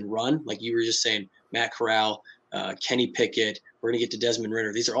guy that can run, like you were just saying, Matt Corral, Kenny Pickett. We're going to get to Desmond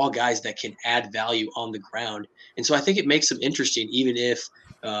Ritter. These are all guys that can add value on the ground. And so I think it makes them interesting, even if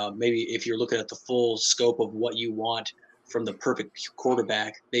maybe if you're looking at the full scope of what you want from the perfect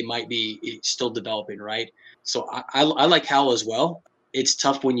quarterback, they might be still developing, right? So I like Howell as well. It's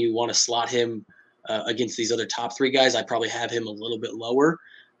tough when you want to slot him against these other top 3 guys. I probably have him a little bit lower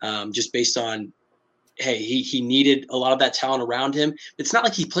just based on, hey, he needed a lot of that talent around him. It's not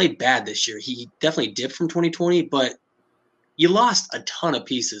like he played bad this year. He definitely dipped from 2020, but you lost a ton of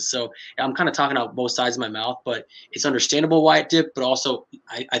pieces. So I'm kind of talking out both sides of my mouth, but it's understandable why it dipped. But also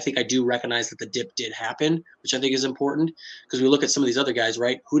I think I do recognize that the dip did happen, which I think is important because we look at some of these other guys,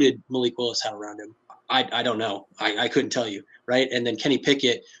 right? Who did Malik Willis have around him? I don't know. I couldn't tell you, right? And then Kenny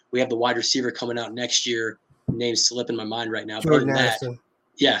Pickett, we have the wide receiver coming out next year. Name's slipping my mind right now. Jordan Addison.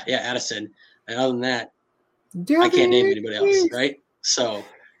 Yeah, Addison. And other than that, I can't name anybody else, right? So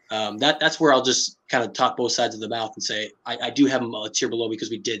that's where I'll just kind of talk both sides of the mouth and say I do have him a tier below because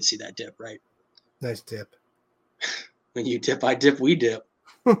we did see that dip, right? Nice dip. When you dip, I dip, we dip.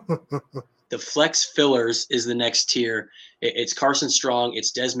 The flex fillers is the next tier. It's Carson Strong.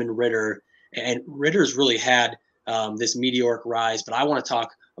 It's Desmond Ritter. And Ritter's really had this meteoric rise, but I want to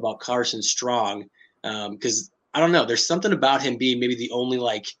talk about Carson Strong because I don't know. There's something about him being maybe the only,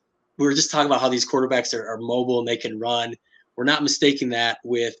 like, we were just talking about how these quarterbacks are mobile and they can run. We're not mistaking that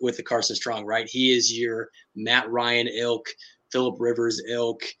with the Carson Strong, right? He is your Matt Ryan ilk, Phillip Rivers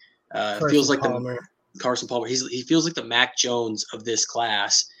ilk. Feels like Palmer. The Carson Palmer. He feels like the Mac Jones of this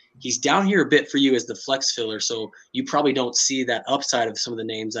class. He's down here a bit for you as the flex filler, so you probably don't see that upside of some of the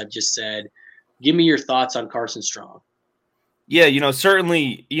names I just said. Give me your thoughts on Carson Strong. Yeah,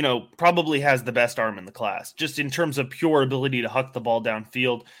 certainly, probably has the best arm in the class, just in terms of pure ability to huck the ball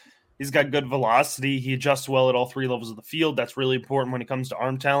downfield. He's got good velocity. He adjusts well at all three levels of the field. That's really important when it comes to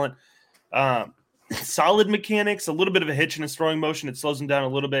arm talent. Solid mechanics, a little bit of a hitch in his throwing motion. It slows him down a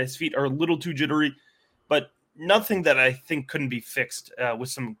little bit. His feet are a little too jittery, but nothing that I think couldn't be fixed with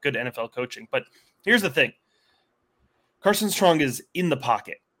some good NFL coaching. But here's the thing. Carson Strong is in the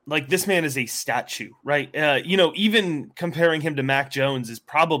pocket. Like, this man is a statue, right? Even comparing him to Mac Jones is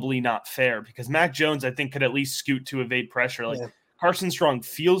probably not fair, because Mac Jones, I think, could at least scoot to evade pressure. Carson Strong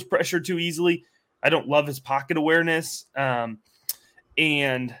feels pressure too easily. I don't love his pocket awareness.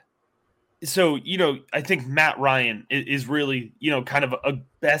 And so, I think Matt Ryan is really, kind of a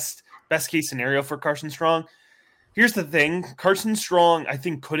best case scenario for Carson Strong. Here's the thing. Carson Strong, I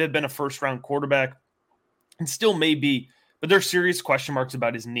think, could have been a first-round quarterback and still may be, but there's serious question marks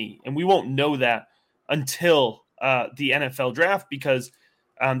about his knee. And we won't know that until the NFL draft, because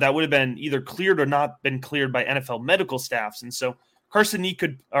that would have been either cleared or not been cleared by NFL medical staffs. And so Carson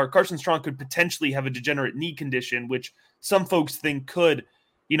Strong could potentially have a degenerate knee condition, which some folks think could,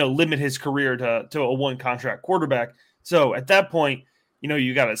 limit his career to a one-contract quarterback. So at that point,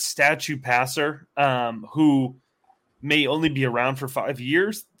 you got a statue passer who may only be around for 5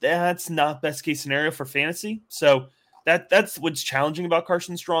 years. That's not best case scenario for fantasy. So that's what's challenging about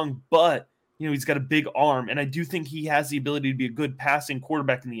Carson Strong. But, he's got a big arm, and I do think he has the ability to be a good passing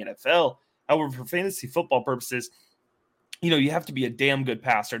quarterback in the NFL. However, for fantasy football purposes, you have to be a damn good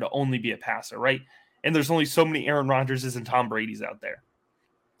passer to only be a passer, right? And there's only so many Aaron Rodgerses and Tom Brady's out there.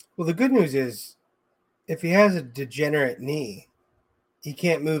 Well, the good news is, if he has a degenerate knee, he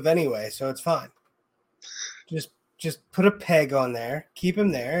can't move anyway, so it's fine. Just put a peg on there, keep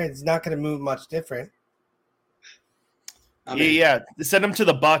him there. It's not going to move much different. Yeah. Send him to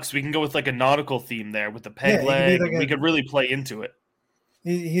the Bucks. We can go with like a nautical theme there with the peg leg. We could really play into it.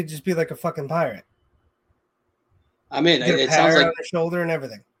 He'd just be like a fucking pirate. It sounds like on the shoulder and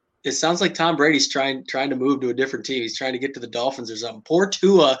everything. It sounds like Tom Brady's trying to move to a different team. He's trying to get to the Dolphins or something. Poor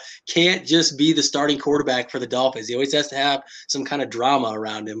Tua can't just be the starting quarterback for the Dolphins. He always has to have some kind of drama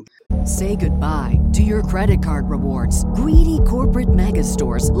around him. Say goodbye to your credit card rewards. Greedy corporate mega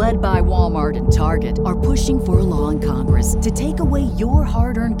stores, led by Walmart and Target, are pushing for a law in Congress to take away your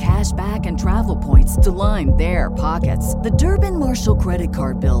hard-earned cash back and travel points to line their pockets. The Durbin-Marshall credit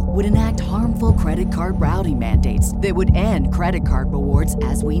card bill would enact harmful credit card routing mandates that would end credit card rewards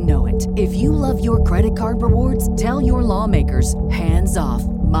as we know it. If you love your credit card rewards, tell your lawmakers, hands off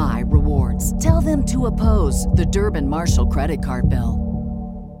my rewards. Tell them to oppose the Durbin-Marshall credit card bill.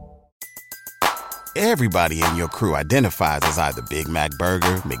 Everybody in your crew identifies as either Big Mac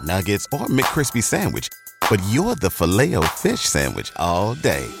Burger, McNuggets, or McCrispy Sandwich. But you're the Filet-O-Fish Sandwich all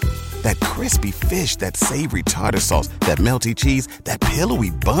day. That crispy fish, that savory tartar sauce, that melty cheese, that pillowy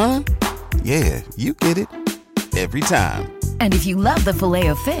bun. Yeah, you get it. Every time. And if you love the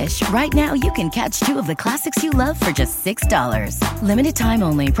Filet-O-Fish, right now you can catch two of the classics you love for just $6. Limited time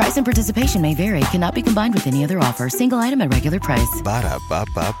only. Price and participation may vary. Cannot be combined with any other offer. Single item at regular price.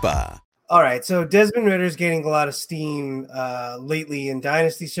 Ba-da-ba-ba-ba. All right, so Desmond Ritter's gaining a lot of steam lately in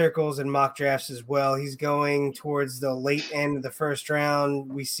dynasty circles and mock drafts as well. He's going towards the late end of the first round.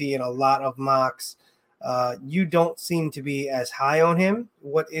 We see in a lot of mocks. You don't seem to be as high on him.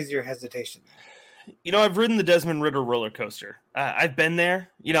 What is your hesitation? I've ridden the Desmond Ridder roller coaster. I've been there.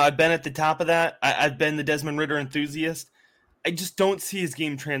 I've been at the top of that. I've been the Desmond Ridder enthusiast. I just don't see his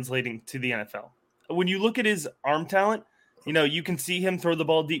game translating to the NFL. When you look at his arm talent, you can see him throw the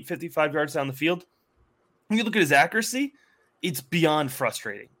ball deep 55 yards down the field. When you look at his accuracy, it's beyond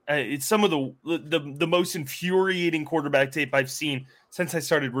frustrating. It's some of the most infuriating quarterback tape I've seen since I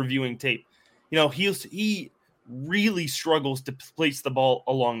started reviewing tape. He really struggles to place the ball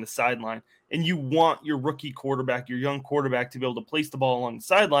along the sideline. And you want your rookie quarterback, your young quarterback, to be able to place the ball along the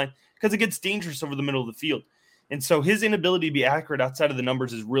sideline because it gets dangerous over the middle of the field. And so his inability to be accurate outside of the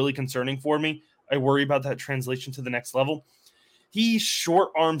numbers is really concerning for me. I worry about that translation to the next level. He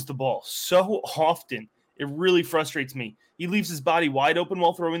short arms the ball so often. It really frustrates me. He leaves his body wide open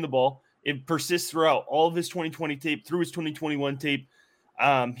while throwing the ball. It persists throughout all of his 2020 tape, through his 2021 tape.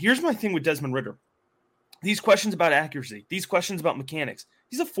 Here's my thing with Desmond Ridder. These questions about accuracy, these questions about mechanics.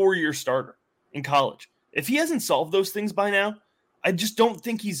 He's a 4-year starter in college. If he hasn't solved those things by now, I just don't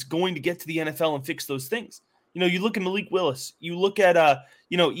think he's going to get to the NFL and fix those things. You look at Malik Willis. You look at,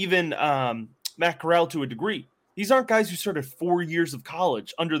 even Matt Corral to a degree. These aren't guys who started 4 years of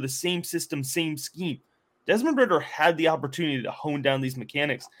college under the same system, same scheme. Desmond Ridder had the opportunity to hone down these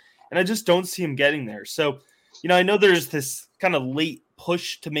mechanics, and I just don't see him getting there. So, I know there's this kind of late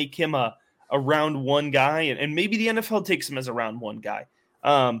push to make him a round one guy, and maybe the NFL takes him as a round one guy.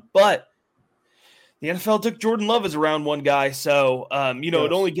 But The NFL took Jordan Love as a round one guy. So,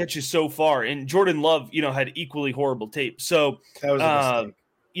 it only gets you so far. And Jordan Love, had equally horrible tape. So that was a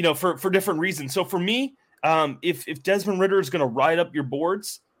mistake. For different reasons. So for me, if Desmond Ridder is going to ride up your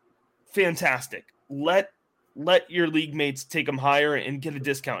boards, fantastic. Let your league mates take him higher and get a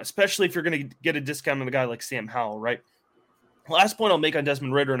discount, especially if you're going to get a discount on a guy like Sam Howell, right? Last point I'll make on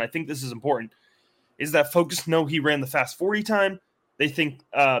Desmond Ridder, and I think this is important, is that folks know he ran the fast 40 time. They think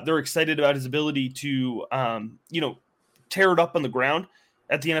they're excited about his ability to, tear it up on the ground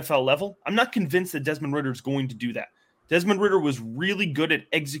at the NFL level. I'm not convinced that Desmond Ridder is going to do that. Desmond Ridder was really good at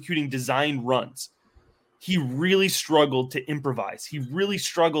executing design runs. He really struggled to improvise. He really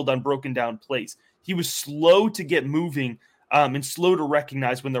struggled on broken down plays. He was slow to get moving and slow to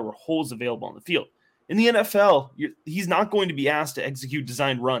recognize when there were holes available on the field. In the NFL, he's not going to be asked to execute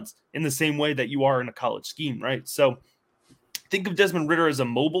design runs in the same way that you are in a college scheme, right? So think of Desmond Ridder as a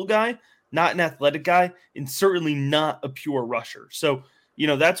mobile guy, not an athletic guy, and certainly not a pure rusher. So,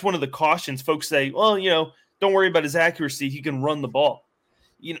 that's one of the cautions. Folks say, well, don't worry about his accuracy. He can run the ball.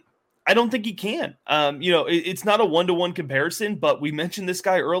 I don't think he can. It's not a one-to-one comparison, but we mentioned this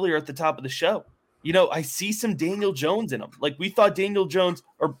guy earlier at the top of the show. I see some Daniel Jones in him. Like we thought Daniel Jones,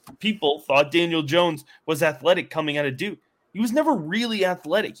 or people thought Daniel Jones was athletic coming out of Duke. He was never really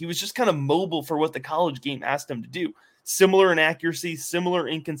athletic. He was just kind of mobile for what the college game asked him to do. Similar in accuracy, similar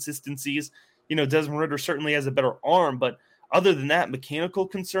inconsistencies. Desmond Ridder certainly has a better arm, but other than that, mechanical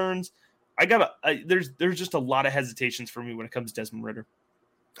concerns, there's just a lot of hesitations for me when it comes to Desmond Ridder.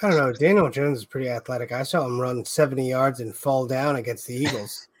 I don't know. Daniel Jones is pretty athletic. I saw him run 70 yards and fall down against the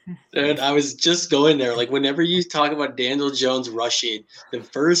Eagles. Dude, I was just going there. Like, whenever you talk about Daniel Jones rushing, the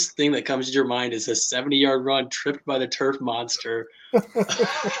first thing that comes to your mind is a 70-yard run tripped by the turf monster.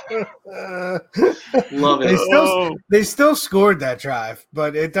 Love it. They still scored that drive,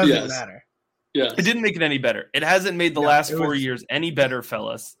 but it doesn't matter. Yeah, it didn't make it any better. It hasn't made the last 4 years any better,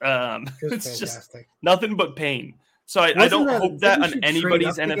 fellas. It's fantastic. Just nothing but pain. So I don't hope that on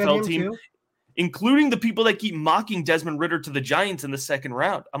anybody's NFL team, including the people that keep mocking Desmond Ridder to the Giants in the second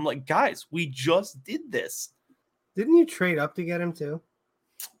round. I'm like, guys, we just did this. Didn't you trade up to get him too?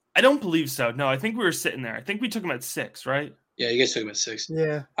 I don't believe so. No, I think we were sitting there. I think we took him at 6, right? Yeah, you guys took him at 6.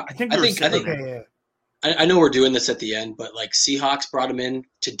 Yeah. I think I know we're doing this at the end, but like Seahawks brought him in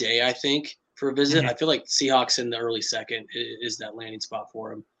today, I think, for a visit. I feel like Seahawks in the early second is that landing spot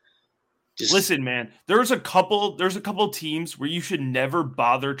for him. Listen, man, there's a couple teams where you should never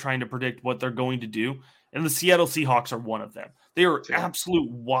bother trying to predict what they're going to do, and the Seattle Seahawks are one of them. They are absolute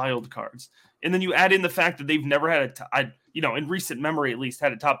wild cards. And then you add in the fact that they've never had in recent memory at least,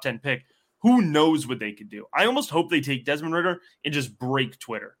 had a top 10 pick. Who knows what they could do? I almost hope they take Desmond Ridder and just break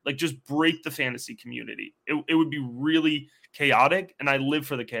Twitter, like just break the fantasy community. It would be really chaotic, and I live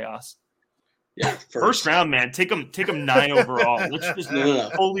for the chaos. Yeah, first round, man. Take him 9 overall. Let's just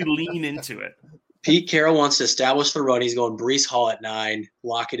fully lean into it. Pete Carroll wants to establish the run. He's going Breece Hall at 9.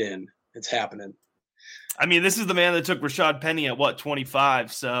 Lock it in. It's happening. I mean, this is the man that took Rashad Penny at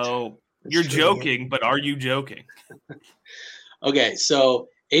 25. So you're joking, but are you joking? Okay, so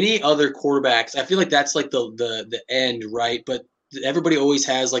any other quarterbacks? I feel like that's like the end, right? But everybody always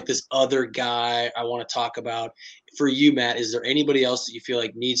has like this other guy I want to talk about. For you, Matt, is there anybody else that you feel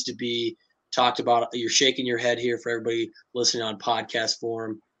like needs to be talked about? You're shaking your head here for everybody listening on podcast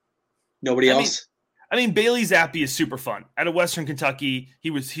form. Nobody else? I mean, Bailey Zappi is super fun. Out of Western Kentucky,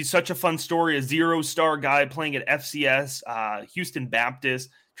 he's such a fun story, a 0-star guy playing at FCS, Houston Baptist,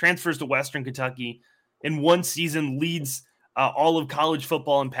 transfers to Western Kentucky, in one season leads all of college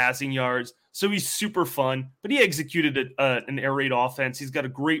football in passing yards. So he's super fun, but he executed an air raid offense. He's got a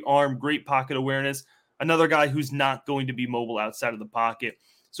great arm, great pocket awareness. Another guy who's not going to be mobile outside of the pocket.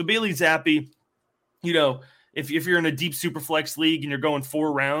 So Bailey Zappi, if you're in a deep super flex league and you're going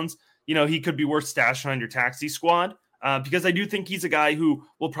 4 rounds, he could be worth stashing on your taxi squad because I do think he's a guy who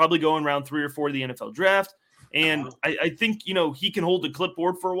will probably go in round 3 or 4 of the NFL draft. And I think, he can hold the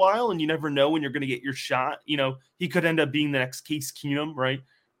clipboard for a while, and you never know when you're going to get your shot. He could end up being the next Case Keenum, right?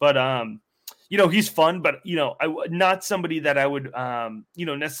 But, he's fun, but, not somebody that I would,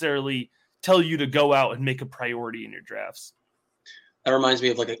 necessarily tell you to go out and make a priority in your drafts. That reminds me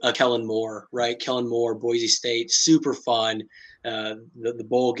of like a Kellen Moore, right? Kellen Moore, Boise State, super fun. The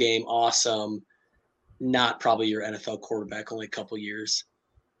bowl game, awesome. Not probably your NFL quarterback, only a couple years.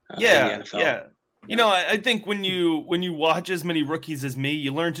 In the NFL. Yeah. I think when you watch as many rookies as me,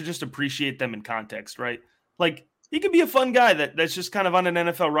 you learn to just appreciate them in context, right? Like he could be a fun guy that's just kind of on an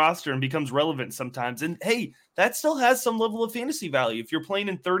NFL roster and becomes relevant sometimes. And hey, that still has some level of fantasy value. If you're playing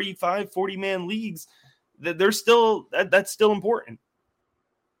in 35, 40-man leagues, that's still important.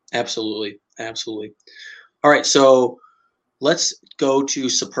 Absolutely. Absolutely. All right. So let's go to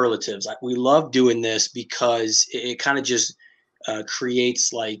superlatives. We love doing this because it kind of just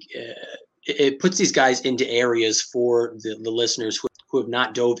creates it puts these guys into areas for the listeners who have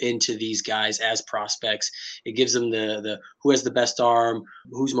not dove into these guys as prospects. It gives them the who has the best arm,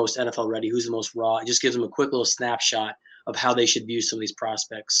 who's most NFL ready, who's the most raw. It just gives them a quick little snapshot of how they should view some of these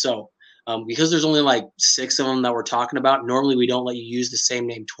prospects. So because there's only like 6 of them that we're talking about, normally we don't let you use the same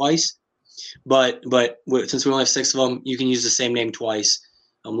name twice. But since we only have 6 of them, you can use the same name twice.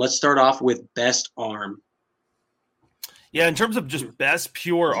 Let's start off with best arm. Yeah, in terms of just best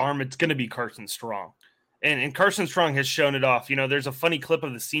pure arm, it's going to be Carson Strong. And Carson Strong has shown it off. There's a funny clip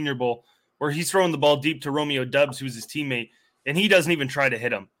of the Senior Bowl where he's throwing the ball deep to Romeo Doubs, who's his teammate, and he doesn't even try to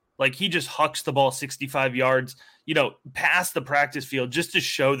hit him. Like, he just hucks the ball 65 yards, past the practice field just to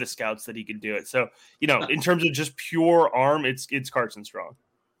show the scouts that he can do it. So, in terms of just pure arm, it's Carson Strong.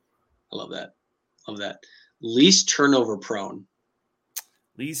 I love that. Love that. Least turnover prone.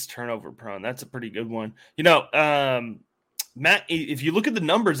 Least turnover prone. That's a pretty good one. Matt, if you look at the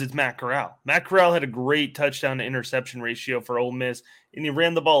numbers, it's Matt Corral. Matt Corral had a great touchdown to interception ratio for Ole Miss, and he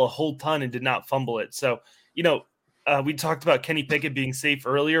ran the ball a whole ton and did not fumble it. So, we talked about Kenny Pickett being safe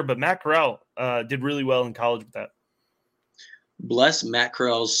earlier, but Matt Corral did really well in college with that. Bless Matt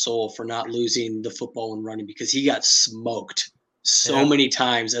Corral's soul for not losing the football when running, because he got smoked so many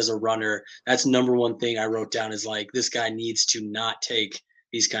times as a runner. That's number one thing I wrote down is this guy needs to not take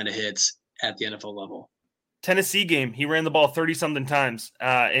these kind of hits at the NFL level. Tennessee game, he ran the ball 30-something times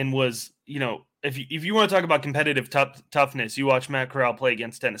and was, if you want to talk about competitive toughness, you watch Matt Corral play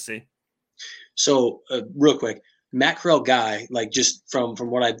against Tennessee. So real quick, Matt Corral guy, just from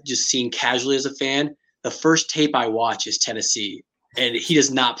what I've just seen casually as a fan, the first tape I watch is Tennessee, and he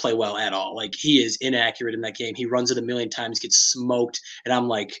does not play well at all. He is inaccurate in that game. He runs it a million times, gets smoked, and I'm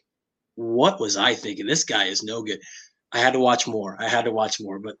like, what was I thinking? This guy is no good. I had to watch more,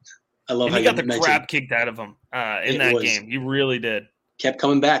 but I love how he got the crap kicked out of him in that game. He really did. Kept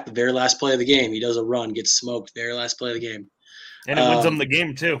coming back. The very last play of the game, he does a run, gets smoked. Very last play of the game, and it wins them the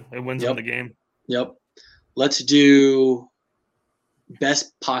game too. It wins them the game. Yep. Let's do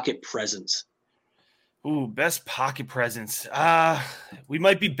best pocket presence. Ooh, best pocket presence. We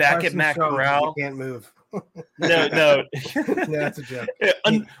might be back Carson at Matt Strong, Corral. He can't move. No. No, that's a joke.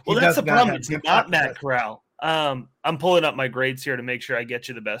 That's the problem. It's not Matt Corral. I'm pulling up my grades here to make sure I get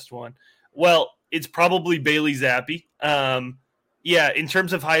you the best one. Well, it's probably Bailey Zappi. In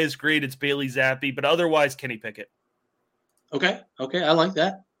terms of highest grade, it's Bailey Zappi, but otherwise Kenny Pickett. Okay, I like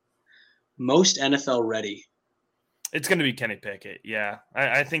that. Most NFL ready. It's going to be Kenny Pickett, yeah.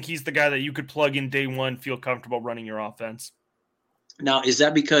 I think he's the guy that you could plug in day one, feel comfortable running your offense. Now, is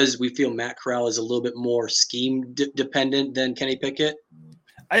that because we feel Matt Corral is a little bit more scheme dependent than Kenny Pickett?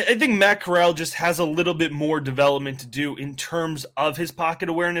 I think Matt Corral just has a little bit more development to do in terms of his pocket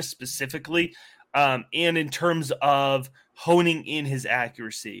awareness specifically, and in terms of honing in his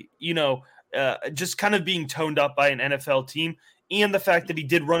accuracy. Just kind of being toned up by an NFL team, and the fact that he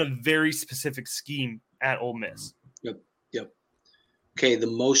did run a very specific scheme at Ole Miss. Yep. Okay, the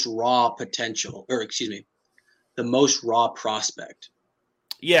most raw prospect.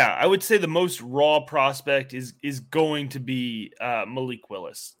 Yeah, I would say the most raw prospect is going to be Malik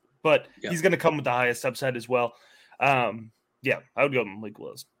Willis, but he's going to come with the highest upside as well. I would go with Malik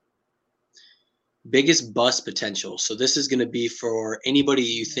Willis. Biggest bust potential. So this is going to be for anybody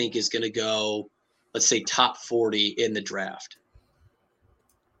you think is going to go, let's say, top 40 in the draft.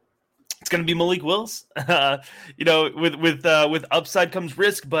 It's going to be Malik Willis. With upside comes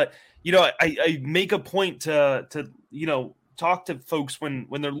risk, but I make a point to talk to folks when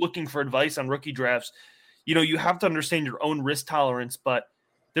they're looking for advice on rookie drafts. You have to understand your own risk tolerance, but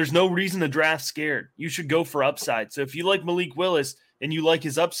there's no reason to draft scared. You should go for upside. So if you like Malik Willis and you like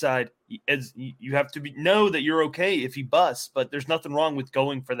his upside, as you have to know that you're okay if he busts, but there's nothing wrong with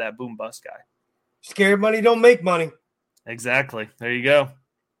going for that boom bust guy. Scared money don't make money. Exactly. There you go.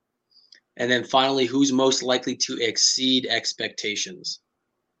 And then finally, who's most likely to exceed expectations?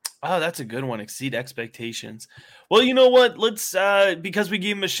 Oh, that's a good one. Exceed expectations. Well, you know what? Let's because we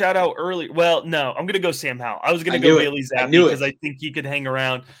gave him a shout out early. Well, no, I'm going to go Sam Howell. I was going to go Bailey Zappi because I think he could hang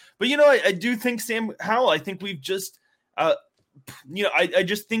around. But I do think Sam Howell. I think we've just, I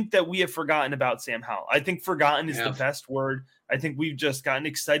just think that we have forgotten about Sam Howell. I think forgotten is the best word. I think we've just gotten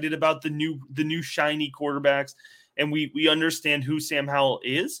excited about the new shiny quarterbacks, and we understand who Sam Howell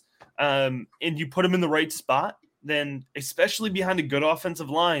is. And you put him in the right spot, then especially behind a good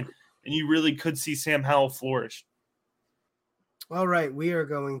offensive line, and you really could see Sam Howell flourish. All right, we are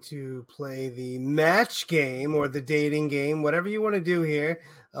going to play the match game or the dating game, whatever you want to do here.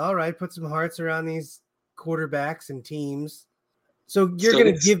 All right, put some hearts around these quarterbacks and teams. So you're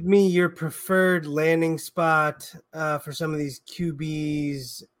going to give me your preferred landing spot for some of these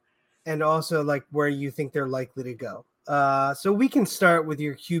QBs and also like where you think they're likely to go. So we can start with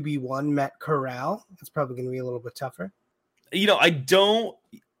your QB1, Matt Corral. That's probably going to be a little bit tougher. I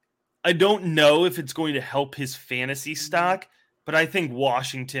don't know if it's going to help his fantasy stock, but I think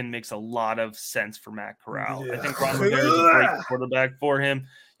Washington makes a lot of sense for Matt Corral. Yeah. I think Ron Rivera is a great quarterback for him.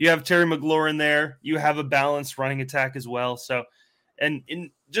 You have Terry McLaurin there. You have a balanced running attack as well. So, and in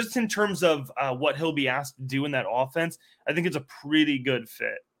terms of what he'll be asked to do in that offense, I think it's a pretty good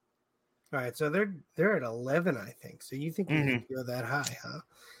fit. All right, so they're at 11, I think. So you think you can go that high, huh?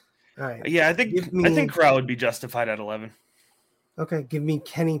 All right. Yeah, I think Corral would be justified at 11. Okay, give me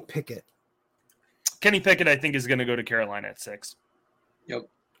Kenny Pickett. Kenny Pickett, I think, is going to go to Carolina at 6. Yep.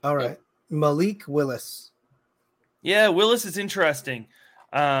 All right. Yep. Malik Willis. Yeah, Willis is interesting.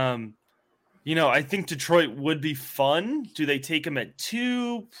 I think Detroit would be fun. Do they take him at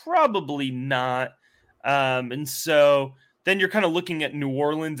 2? Probably not. And so then you're kind of looking at New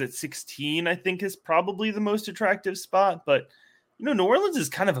Orleans at 16, I think is probably the most attractive spot. But, New Orleans is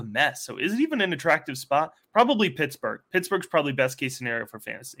kind of a mess. So is it even an attractive spot? Probably Pittsburgh. Pittsburgh's probably best case scenario for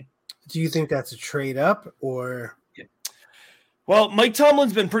fantasy. Do you think that's a trade up or? Yeah. Well, Mike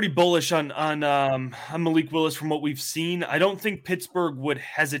Tomlin's been pretty bullish on Malik Willis from what we've seen. I don't think Pittsburgh would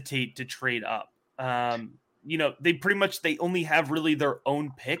hesitate to trade up. They only have really their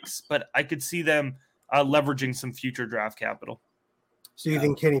own picks, but I could see them leveraging some future draft capital. So you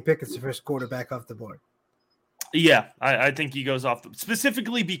think Kenny Pickett's the first quarterback off the board? Yeah, I think he goes off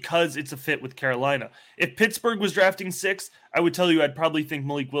specifically because it's a fit with Carolina. If Pittsburgh was drafting 6, I would tell you I'd probably think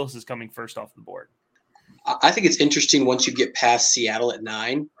Malik Willis is coming first off the board. I think it's interesting once you get past Seattle at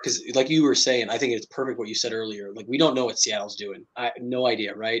 9, because like you were saying, I think it's perfect what you said earlier. Like we don't know what Seattle's doing. I have no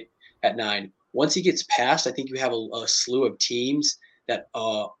idea, right? At 9. Once he gets past, I think you have a slew of teams that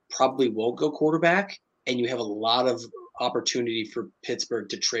probably won't go quarterback, and you have a lot of opportunity for Pittsburgh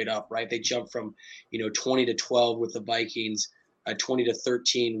to trade up, right? They jump from 20 to 12 with the Vikings, 20 to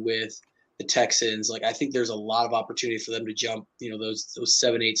 13 with the Texans. Like I think there's a lot of opportunity for them to jump those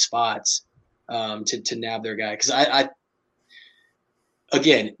 7-8 spots to nab their guy, because I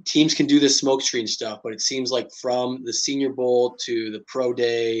again, teams can do this smoke screen stuff, but it seems like from the Senior Bowl to the Pro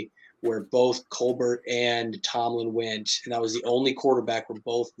Day where both Colbert and Tomlin went, and that was the only quarterback where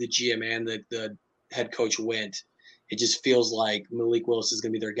both the GM and the head coach went, it just feels like Malik Willis is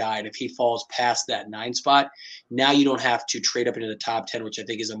going to be their guy. And if he falls past that 9 spot, now you don't have to trade up into the top 10, which I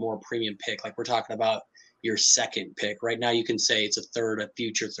think is a more premium pick. Like we're talking about your second pick. Right now you can say it's a third, a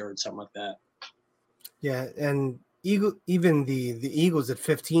future third, something like that. Yeah, and even the Eagles at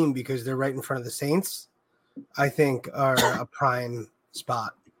 15, because they're right in front of the Saints, I think are a prime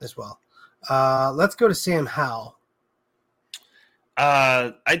spot as well. Let's go to Sam Howell.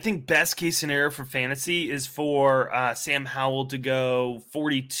 I think best case scenario for fantasy is for Sam Howell to go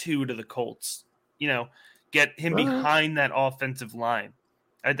 42 to the Colts. Get him behind that offensive line.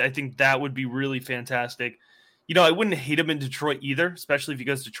 I think that would be really fantastic. I wouldn't hate him in Detroit either, especially if he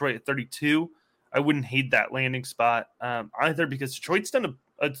goes to Detroit at 32. I wouldn't hate that landing spot either, because Detroit's done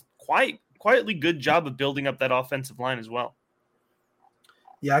a quietly good job of building up that offensive line as well.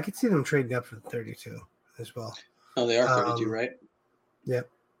 Yeah, I could see them trading up for 32 as well. Oh, they are 32, right? Yep.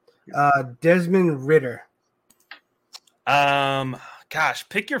 Desmond Ridder. Gosh,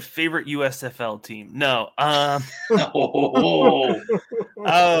 pick your favorite USFL team. No. Oh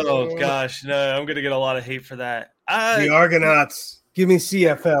gosh, no. I'm gonna get a lot of hate for that. The Argonauts. Give me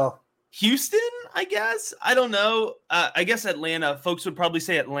CFL. Houston, I guess. I don't know. I guess Atlanta. Folks would probably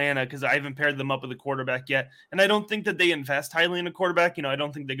say Atlanta because I haven't paired them up with a quarterback yet, and I don't think that they invest highly in a quarterback. I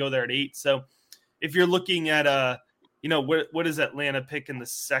don't think they go there at 8. So, if you're looking at what is Atlanta pick in the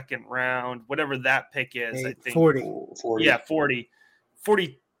second round? Whatever that pick is, I think 40. Yeah, 40.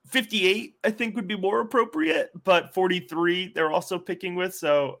 58, I think would be more appropriate, but 43 they're also picking with.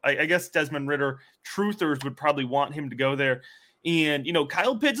 So I guess Desmond Ridder, truthers would probably want him to go there. And,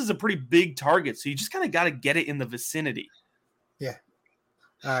 Kyle Pitts is a pretty big target, so you just kind of got to get it in the vicinity. Yeah.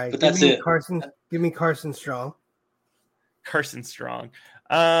 All right. But that's it. Give me Carson Strong. Carson Strong.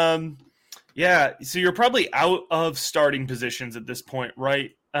 Yeah, so you're probably out of starting positions at this point,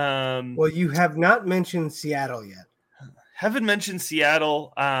 right? Well, you have not mentioned Seattle yet. Haven't mentioned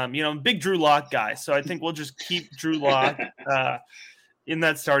Seattle. I'm a big Drew Lock guy, so I think we'll just keep Drew Lock in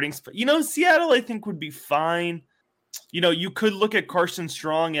that starting spot. Seattle, I think, would be fine. You could look at Carson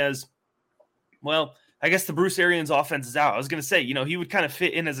Strong as, well, I guess the Bruce Arians offense is out. I was going to say, he would kind of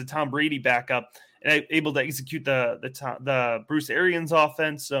fit in as a Tom Brady backup and able to execute the Bruce Arians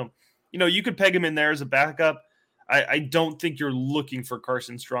offense. So, you could peg him in there as a backup. I don't think you're looking for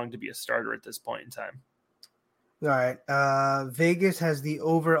Carson Strong to be a starter at this point in time. All right. Vegas has the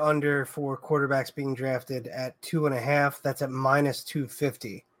over-under for quarterbacks being drafted at 2.5. That's at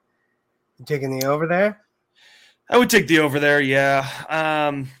 -250. You taking the over there? I would take the over there,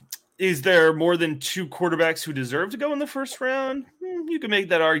 yeah. Is there more than 2 quarterbacks who deserve to go in the first round? You can make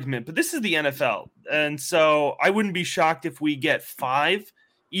that argument, but this is the NFL. And so I wouldn't be shocked if we get 5,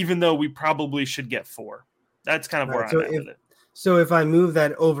 even though we probably should get 4. That's kind of where I'm at with it. So if I move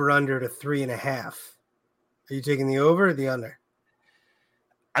that over-under to 3.5, are you taking the over or the under?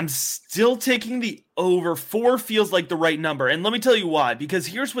 I'm still taking the over. 4 feels like the right number. And let me tell you why. Because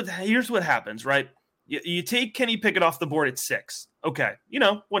here's what happens, right? You take Kenny Pickett off the board at 6. Okay,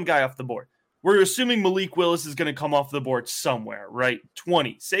 one guy off the board. We're assuming Malik Willis is going to come off the board somewhere, right?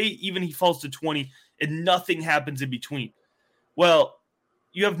 20. Say even he falls to 20 and nothing happens in between. Well,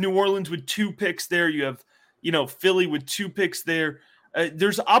 you have New Orleans with 2 picks there. You have, Philly with 2 picks there.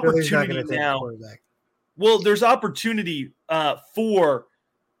 There's opportunity now. Well, there's opportunity for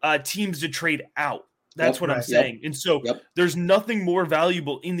teams to trade out. That's what I'm saying. And so there's nothing more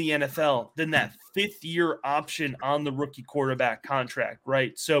valuable in the NFL than that 5th-year option on the rookie quarterback contract,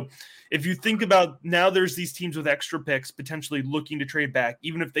 right? So if you think about now there's these teams with extra picks potentially looking to trade back,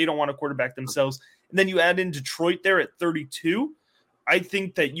 even if they don't want a quarterback themselves, and then you add in Detroit there at 32, I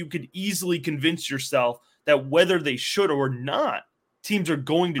think that you could easily convince yourself that whether they should or not, teams are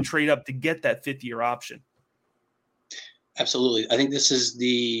going to trade up to get that 5th-year option. Absolutely. I think this is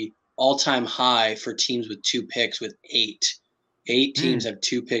the all-time high for teams with 2 picks with 8. 8 teams have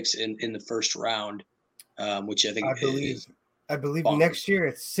 2 picks in the first round, which I think I believe next year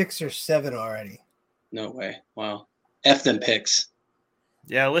it's 6 or 7 already. No way. Wow. F them picks.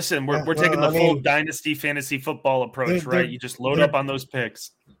 Yeah, listen, we're taking the full dynasty fantasy football approach, right? You just load up on those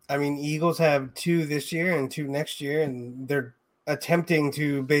picks. I mean, Eagles have 2 this year and 2 next year, and they're attempting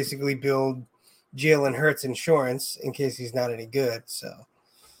to basically build Jalen Hurts insurance in case he's not any good. So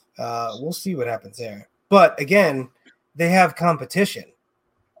we'll see what happens there. But again, they have competition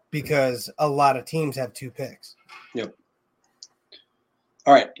because a lot of teams have 2 picks. Yep.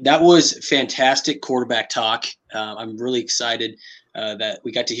 All right. That was fantastic quarterback talk. I'm really excited that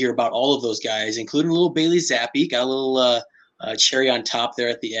we got to hear about all of those guys, including a little Bailey Zappi. Got a little cherry on top there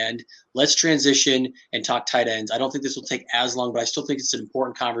at the end. Let's transition and talk tight ends. I don't think this will take as long, but I still think it's an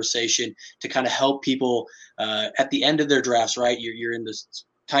important conversation to kind of help people at the end of their drafts, right? You're in this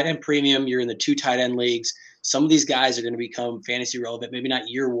tight end premium. You're in the 2 tight end leagues. Some of these guys are going to become fantasy relevant, maybe not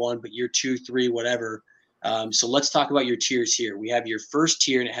year 1, but year 2, 3, whatever. So let's talk about your tiers here. We have your first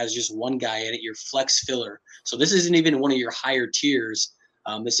tier, and it has just 1 guy in it, your flex filler. So this isn't even one of your higher tiers.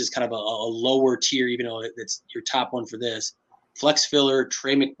 This is kind of a lower tier, even though it's your top one for this. Flex filler,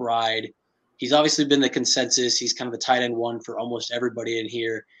 Trey McBride. He's obviously been the consensus. He's kind of the tight end 1 for almost everybody in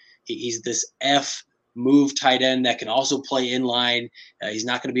here. He's this F move tight end that can also play in line. He's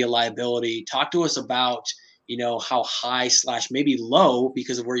not going to be a liability. Talk to us about how high / maybe low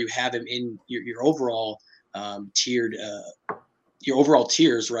because of where you have him in your overall tiered your overall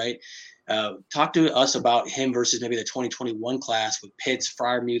tiers, right? Talk to us about him versus maybe the 2021 class with Pitts,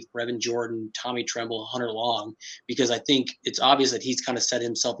 Freiermuth, Brevin Jordan, Tommy Tremble, Hunter Long, because I think it's obvious that he's kind of set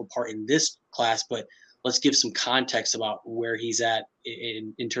himself apart in this class, but let's give some context about where he's at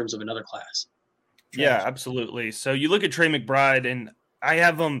in terms of another class. Yeah, absolutely. So you look at Trey McBride, and I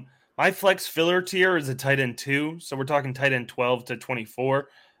have him. My flex filler tier is a tight end 2. So we're talking tight end 12 to 24,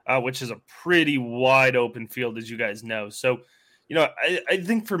 which is a pretty wide open field, as you guys know. So, I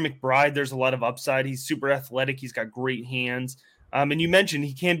think for McBride, there's a lot of upside. He's super athletic. He's got great hands. And you mentioned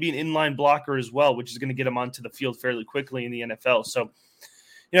he can be an inline blocker as well, which is going to get him onto the field fairly quickly in the NFL. So,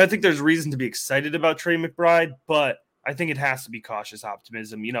 I think there's reason to be excited about Trey McBride, but I think it has to be cautious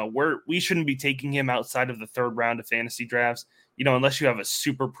optimism. We shouldn't be taking him outside of the 3rd round of fantasy drafts, unless you have a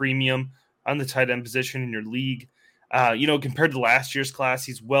super premium on the tight end position in your league. Compared to last year's class,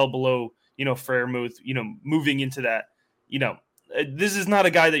 he's well below, Freiermuth, moving into that, this is not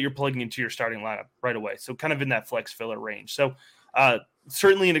a guy that you're plugging into your starting lineup right away. So kind of in that flex filler range. So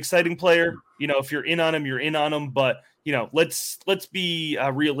certainly an exciting player. If you're in on him, you're in on him. But, let's be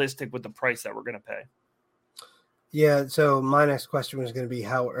realistic with the price that we're going to pay. Yeah, so my next question was going to be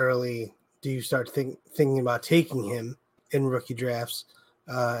how early do you start thinking about taking him in rookie drafts?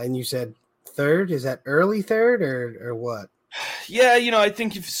 And you said 3rd. Is that early 3rd or what? Yeah, I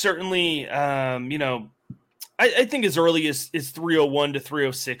think you've certainly, I think as early as 301 to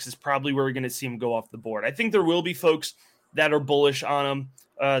 306 is probably where we're going to see him go off the board. I think there will be folks that are bullish on him,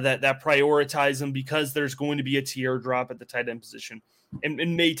 that prioritize him because there's going to be a tier drop at the tight end position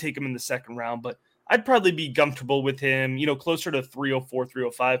and may take him in the second round. But I'd probably be comfortable with him, closer to 304,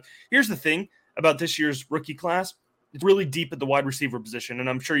 305. Here's the thing about this year's rookie class. It's really deep at the wide receiver position, and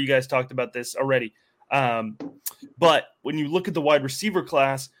I'm sure you guys talked about this already. But when you look at the wide receiver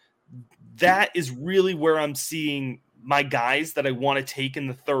class, that is really where I'm seeing my guys that I want to take in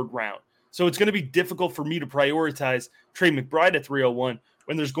the third round. So it's going to be difficult for me to prioritize Trey McBride at 301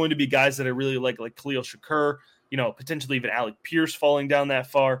 when there's going to be guys that I really like Khalil Shakur, potentially even Alec Pierce falling down that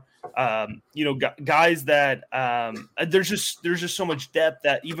far. Guys that there's just so much depth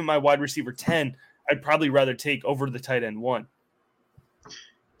that even my wide receiver 10, I'd probably rather take over the tight end 1.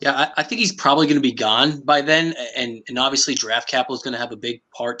 Yeah, I think he's probably going to be gone by then, and obviously draft capital is going to have a big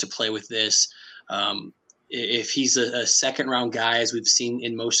part to play with this. If he's a second-round guy, as we've seen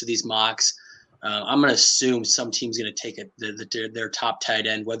in most of these mocks, I'm going to assume some team's going to take their top tight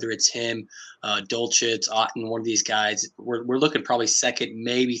end, whether it's him, Dolchitz, Otten, one of these guys. We're looking probably second,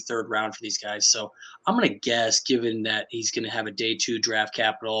 maybe third round for these guys. So I'm going to guess, given that he's going to have a day 2 draft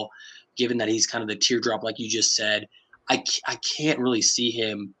capital, given that he's kind of the teardrop like you just said, I can't really see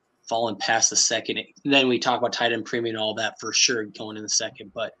him falling past the second. And then we talk about tight end premium and all that for sure going in the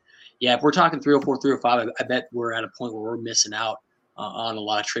second. But yeah, if we're talking 304, 305, I bet we're at a point where we're missing out on a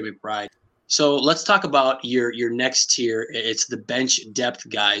lot of Trey McBride. So let's talk about your next tier. It's the bench depth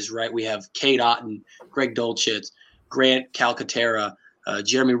guys, right? We have Cade Otton, Greg Dolchitz, Grant Calcaterra,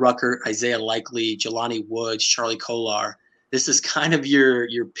 Jeremy Ruckert, Isaiah Likely, Jelani Woods, Charlie Kolar. This is kind of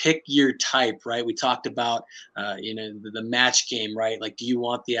your pick your type, right? We talked about, the match game, right? Like, do you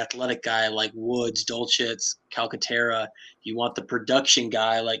want the athletic guy like Woods, Dolchitz, Calcaterra? Do you want the production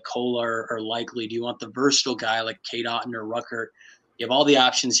guy like Kolar or Likely? Do you want the versatile guy like Cade Otton or Ruckert? You have all the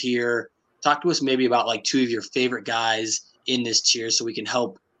options here. Talk to us maybe about like 2 of your favorite guys in this tier so we can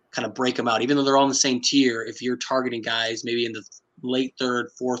help kind of break them out. Even though they're all in the same tier, if you're targeting guys maybe in the late 3rd,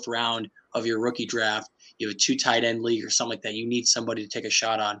 4th round of your rookie draft, you have a 2 tight end league or something like that, you need somebody to take a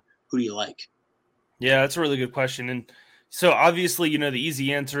shot on. Who do you like? Yeah, that's a really good question. And so obviously, the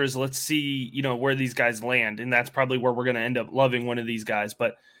easy answer is let's see, where these guys land. And that's probably where we're going to end up loving one of these guys.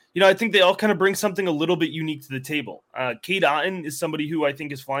 But, I think they all kind of bring something a little bit unique to the table. Cade Otton is somebody who I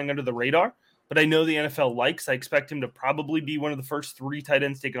think is flying under the radar, but I know the NFL likes. I expect him to probably be one of the first 3 tight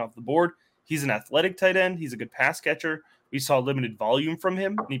ends taken off the board. He's an athletic tight end. He's a good pass catcher. We saw limited volume from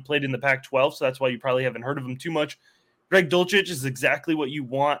him, and he played in the Pac-12, so that's why you probably haven't heard of him too much. Greg Dolchitz is exactly what you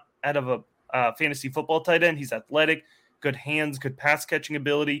want out of a fantasy football tight end. He's athletic, good hands, good pass-catching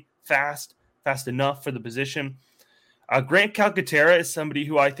ability, fast enough for the position. Grant Calcaterra is somebody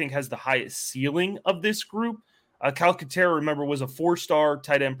who I think has the highest ceiling of this group. Calcaterra, remember, was a 4-star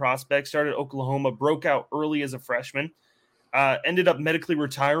tight end prospect, started at Oklahoma, broke out early as a freshman, ended up medically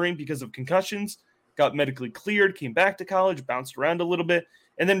retiring because of concussions, got medically cleared, came back to college, bounced around a little bit,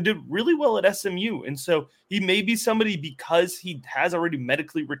 and then did really well at SMU. And so he may be somebody, because he has already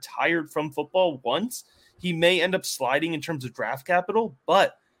medically retired from football once, he may end up sliding in terms of draft capital.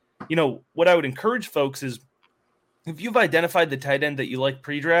 But, what I would encourage folks is if you've identified the tight end that you like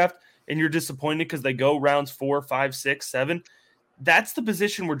pre-draft and you're disappointed because they go rounds 4, 5, 6, 7, that's the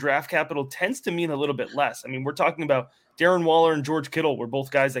position where draft capital tends to mean a little bit less. I mean, we're talking about Darren Waller and George Kittle were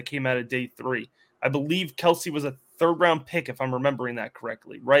both guys that came out of day 3. I believe Kelsey was a 3rd-round pick, if I'm remembering that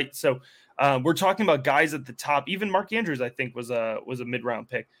correctly, right? So we're talking about guys at the top. Even Mark Andrews, I think, was a mid-round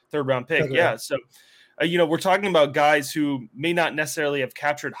pick, 3rd-round pick. Okay. Yeah, so we're talking about guys who may not necessarily have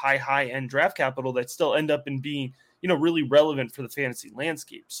captured high-end draft capital that still end up in being, really relevant for the fantasy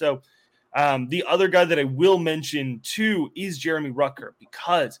landscape. So the other guy that I will mention, too, is Jeremy Ruckert,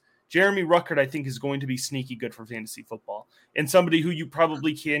 because Jeremy Ruckert, I think, is going to be sneaky good for fantasy football and somebody who you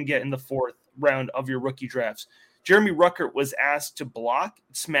probably can get in the 4th round of your rookie drafts. Jeremy Ruckert was asked to block,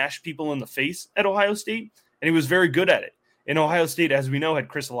 smash people in the face at Ohio State, and he was very good at it. In Ohio State, as we know, had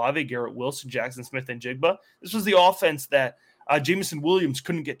Chris Olave, Garrett Wilson, Jackson Smith, and Jigba. This was the offense that Jameson Williams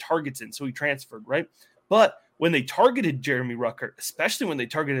couldn't get targets in, so he transferred, right? But when they targeted Jeremy Ruckert, especially when they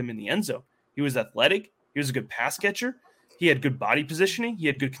targeted him in the end zone, he was athletic, he was a good pass catcher, he had good body positioning, he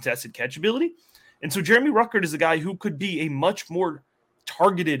had good contested catch ability. And so Jeremy Ruckert is a guy who could be a much more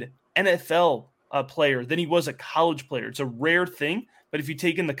targeted NFL player than he was a college player. It's a rare thing, but if you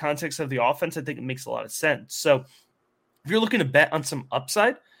take in the context of the offense, I think it makes a lot of sense. So if you're looking to bet on some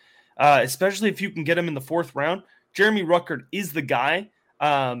upside, especially if you can get him in the 4th round, Jeremy Ruckert is the guy,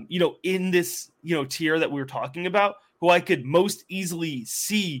 in this, tier that we were talking about, who I could most easily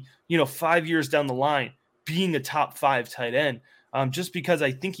see, 5 years down the line being a top 5 tight end, just because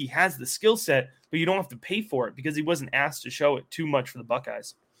I think he has the skill set, but you don't have to pay for it because he wasn't asked to show it too much for the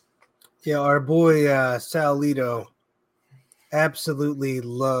Buckeyes. Yeah, our boy Sal Lito absolutely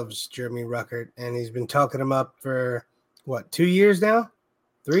loves Jeremy Ruckert, and he's been talking him up for, 2 years now?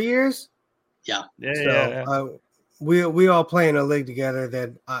 3 years? Yeah. We all play in a league together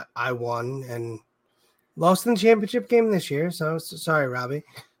that I won and lost in the championship game this year, so sorry, Robbie.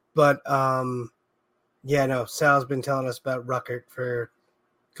 But, Sal's been telling us about Ruckert for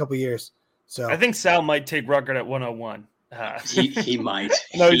a couple years. So I think Sal might take Ruckert at 101. He might.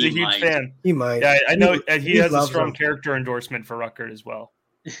 No, he's a huge fan. He might. Yeah, I know he has a strong him. Character endorsement for Ruckert as well.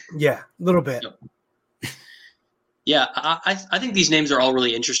 Yeah, a little bit. Yeah, I think these names are all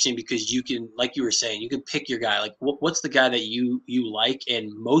really interesting because you can, like you were saying, you can pick your guy. Like, what's the guy that you like?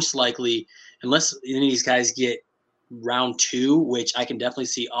 And most likely, unless any of these guys get round 2, which I can definitely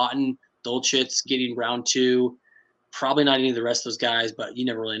see Otten, Dolchitz getting round 2. Probably not any of the rest of those guys, but you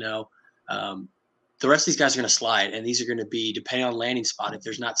never really know. The rest of these guys are going to slide, and these are going to be depending on landing spot. If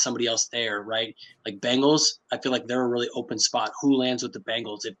there's not somebody else there, right? Like Bengals, I feel like they're a really open spot. Who lands with the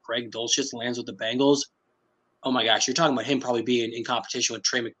Bengals? If Greg Dolchitz lands with the Bengals, oh my gosh, you're talking about him probably being in competition with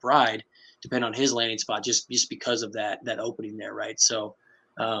Trey McBride, depending on his landing spot, just because of that opening there, right? So,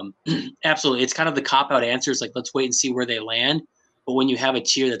 absolutely, it's kind of the cop-out answer. It's like, let's wait and see where they land. But when you have a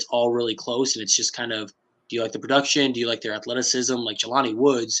tier that's all really close, and it's just kind of, do you like the production? Do you like their athleticism? Like Jelani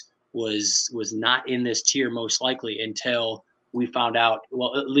Woods was not in this tier most likely until we found out,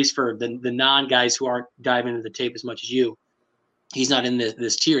 well, at least for the non-guys who aren't diving into the tape as much as you, he's not in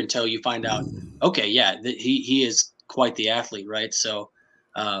this tier until you find out, okay, yeah, he is quite the athlete, right? So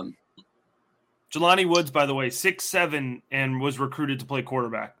Jelani Woods, by the way, 6'7", and was recruited to play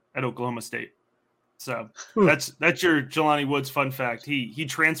quarterback at Oklahoma State. So that's your Jelani Woods fun fact. He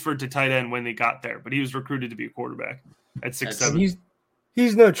transferred to tight end when they got there, but he was recruited to be a quarterback at 6'7".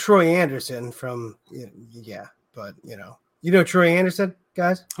 He's no Troy Anderson from but you know Troy Anderson,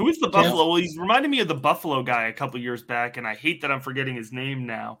 guys. Who is the Buffalo? Well, he's reminded me of the Buffalo guy a couple years back, and I hate that I'm forgetting his name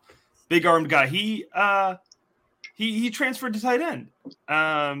now. Big armed guy. He transferred to tight end.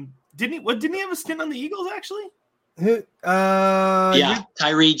 Didn't he have a stint on the Eagles actually?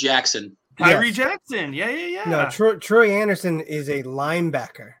 Tyree Jackson. Jackson. Yeah. No, Troy Anderson is a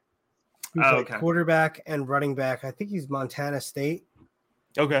linebacker. He's a quarterback and running back. I think he's Montana State.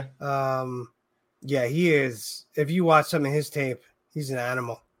 Okay. He is. If you watch some of his tape, he's an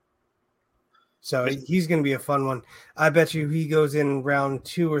animal. So he's going to be a fun one. I bet you he goes in round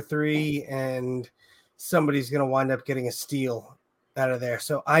 2 or 3, and somebody's going to wind up getting a steal out of there.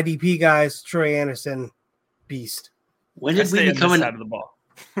 So IDP guys, Troy Anderson, beast. When did we become side of the ball?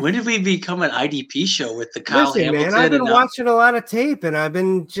 When did we become an IDP show with the Kyle Hamilton? Man, I've been watching a lot of tape, and I've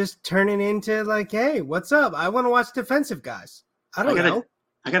been just turning into like, hey, what's up? I want to watch defensive guys. I know.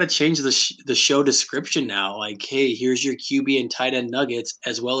 I got to change the show description now. Like, hey, here's your QB and tight end nuggets,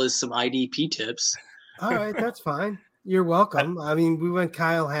 as well as some IDP tips. All right, that's fine. You're welcome. I mean, we went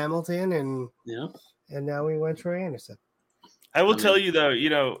Kyle Hamilton, and now we went Troy Anderson. I will tell you, though,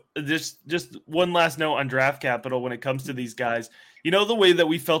 just one last note on draft capital when it comes to these guys. You know, the way that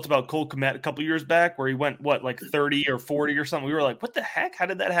we felt about Cole Kmet a couple years back where he went, 30 or 40 or something? We were like, what the heck? How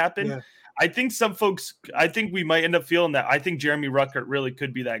did that happen? Yeah. I think we might end up feeling that. I think Jeremy Ruckert really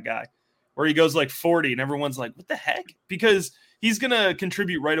could be that guy where he goes 40 and everyone's like, what the heck? Because he's going to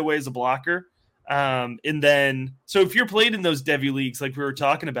contribute right away as a blocker. And then, so if you're played in those Devy leagues like we were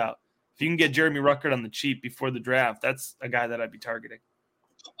talking about, if you can get Jeremy Ruckert on the cheap before the draft, that's a guy that I'd be targeting.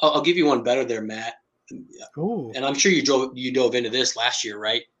 I'll give you one better there, Matt. Ooh. And I'm sure you dove into this last year,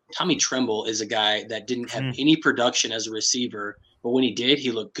 right? Tommy Tremble is a guy that didn't have any production as a receiver, but when he did,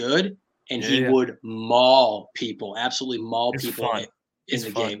 he looked good, and he would maul people, absolutely maul people in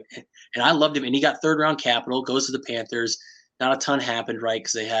the game. And I loved him, and he got third-round capital, goes to the Panthers. Not a ton happened, right,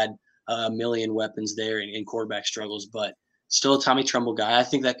 because they had a million weapons there and quarterback struggles, but still a Tommy Tremble guy. I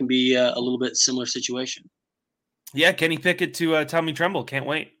think that can be a little bit similar situation. Yeah, Kenny Pickett to Tommy Tremble. Can't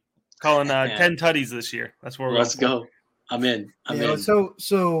wait. Calling 10 tutties this year. That's where we're Let's go. I'm in. I'm in.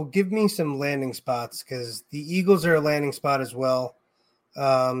 So give me some landing spots because the Eagles are a landing spot as well.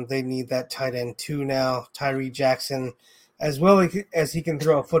 They need that tight end too now. Tyree Jackson, as well as he can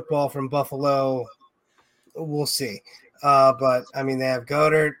throw a football from Buffalo. We'll see. But I mean, they have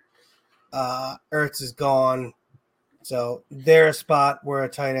Goddard. Ertz is gone. So they're a spot where a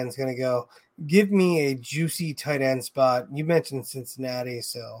tight end's going to go. Give me a juicy tight end spot. You mentioned Cincinnati,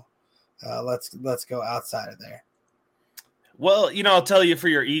 so let's go outside of there. Well, I'll tell you for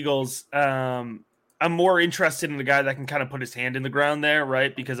your Eagles, I I'm more interested in the guy that can kind of put his hand in the ground there,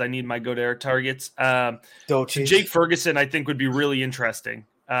 right? Because I need my go-to-air targets. So Jake Ferguson, I think, would be really interesting.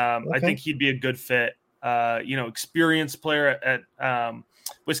 I think he'd be a good fit. Experienced player at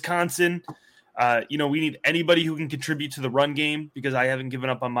Wisconsin. We need anybody who can contribute to the run game because I haven't given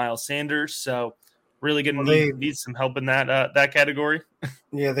up on Miles Sanders. So really going to need some help in that category.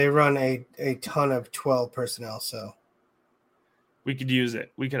 Yeah, they run a ton of 12 personnel, so we could use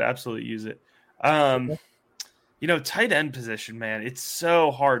it. We could absolutely use it. Tight end position, man, it's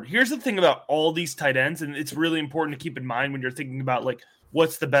so hard. Here's the thing about all these tight ends, and it's really important to keep in mind when you're thinking about like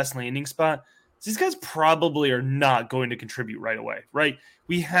what's the best landing spot. These guys probably are not going to contribute right away, right?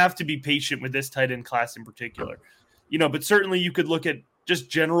 We have to be patient with this tight end class in particular, but certainly you could look at just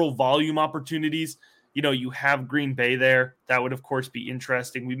general volume opportunities. You have Green Bay there. That would, of course, be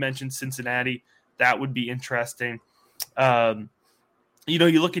interesting. We mentioned Cincinnati. That would be interesting.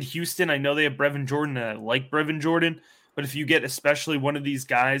 You look at Houston. I know they have Brevin Jordan, and I like Brevin Jordan. But if you get especially one of these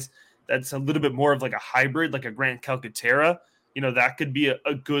guys that's a little bit more of like a hybrid, like a Grant Calcaterra, that could be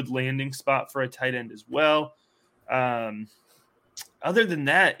a good landing spot for a tight end as well. Other than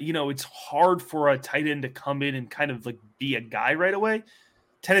that, it's hard for a tight end to come in and kind of like be a guy right away.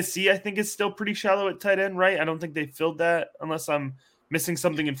 Tennessee, I think, is still pretty shallow at tight end, right? I don't think they filled that unless I'm missing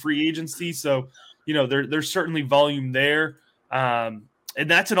something in free agency. So, there's certainly volume there. And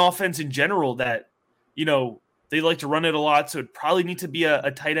that's an offense in general that, they like to run it a lot. So it'd probably need to be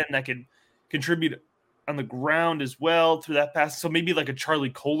a tight end that can contribute on the ground as well through that pass. So maybe like a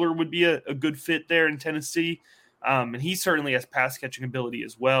Charlie Kohler would be a good fit there in Tennessee. And he certainly has pass catching ability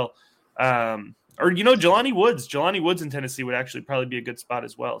as well. Jelani Woods. Jelani Woods in Tennessee would actually probably be a good spot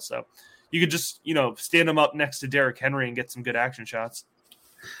as well. So you could just, stand him up next to Derrick Henry and get some good action shots.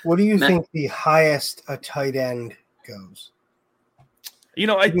 What do you think the highest a tight end goes?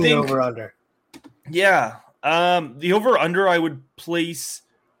 I think over under. Yeah. The over under I would place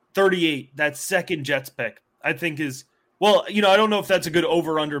 38. That second Jets pick, I think is, I don't know if that's a good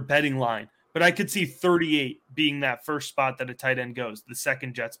over under betting line, but I could see 38 being that first spot that a tight end goes, the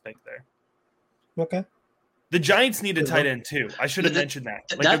second Jets pick there. Okay. The Giants need a tight end too. I should have mentioned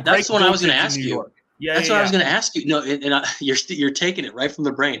that. That's what I was going to ask you. Yeah, that's what I was going to ask you. No, you're taking it right from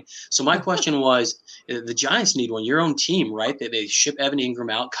the brain. So my question was, the Giants need one. Your own team, right? They ship Evan Ingram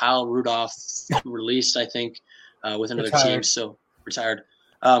out. Kyle Rudolph released, I think, with another team. So retired.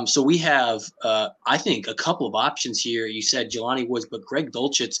 So we have, I think, a couple of options here. You said Jelani Woods, but Greg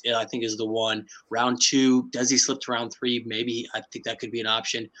Dulcich, I think, is the one. Round 2, does he slip to round 3? Maybe I think that could be an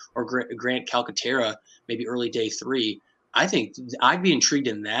option. Or Grant Calcaterra, maybe early day 3. I think I'd be intrigued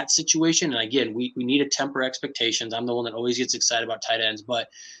in that situation. And again, we need to temper expectations. I'm the one that always gets excited about tight ends, but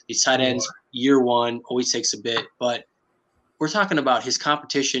these tight ends, year one, always takes a bit. But we're talking about his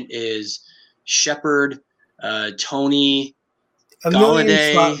competition is Shepard, Tony,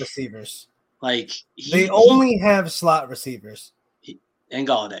 Galladay, slot receivers. Like they only have slot receivers. And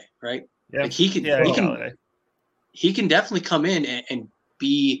Galladay, right? Yeah. Like he can definitely come in and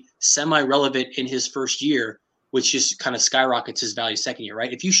be semi-relevant in his first year, which just kind of skyrockets his value second year,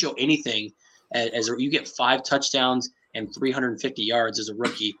 right? If you show anything you get 5 touchdowns and 350 yards as a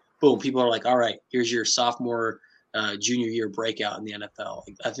rookie, boom, people are like, all right, here's your sophomore, junior year breakout in the NFL.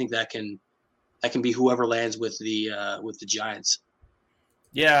 I think that can be whoever lands with the Giants.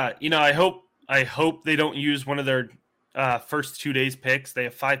 Yeah, I hope they don't use one of their first 2 days picks. They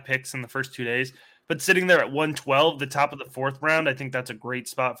have 5 picks in the first 2 days. But sitting there at 112, the top of the 4th round, I think that's a great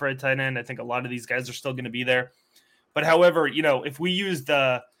spot for a tight end. I think a lot of these guys are still going to be there. But however, if we used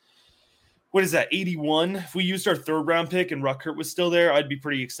 81, if we used our 3rd round pick and Ruckert was still there, I'd be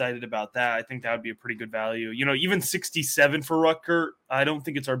pretty excited about that. I think that would be a pretty good value. Even 67 for Ruckert, I don't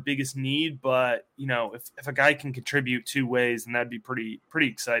think it's our biggest need, but if a guy can contribute 2 ways, then that'd be pretty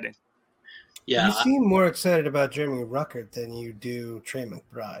exciting. Yeah. You seem more excited about Jeremy Ruckert than you do Trey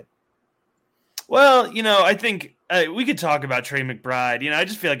McBride. Well, I think we could talk about Trey McBride. I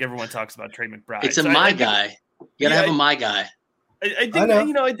just feel like everyone talks about Trey McBride. It's my guy. You gotta have a my guy. I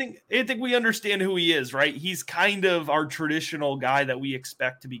think we understand who he is, right? He's kind of our traditional guy that we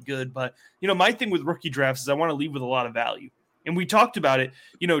expect to be good. But my thing with rookie drafts is I want to leave with a lot of value. And we talked about it.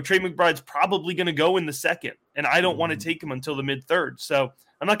 Trey McBride's probably going to go in the 2nd, and I don't want to take him until the mid 3rd. So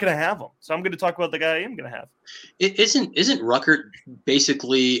I'm not going to have him. So I'm going to talk about the guy I am going to have. Isn't Ruckert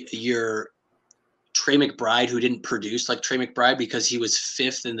basically your Trey McBride who didn't produce like Trey McBride because he was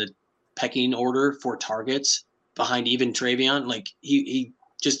 5th in the pecking order for targets behind even Travion? Like he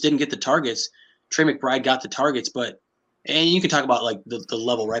just didn't get the targets. Trey McBride got the targets, but And you can talk about like the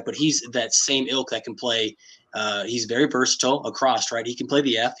level, right? But he's that same ilk that can play. He's very versatile across, right? He can play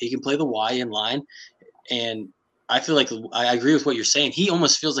the F, he can play the Y in line, and I feel like I agree with what you're saying. He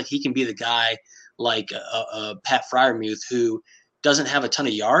almost feels like he can be the guy like Pat Fryermuth, who doesn't have a ton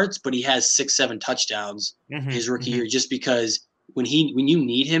of yards, but he has 6-7 touchdowns his rookie year, just because when you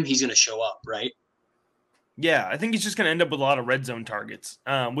need him, he's going to show up, right? Yeah, I think he's just going to end up with a lot of red zone targets,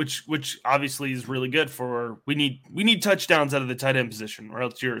 which obviously is really good for we need touchdowns out of the tight end position, or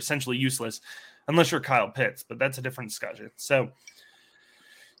else you're essentially useless unless you're Kyle Pitts. But that's a different discussion. So,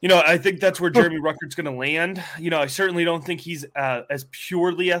 I think that's where Jeremy Ruckert's going to land. I certainly don't think he's as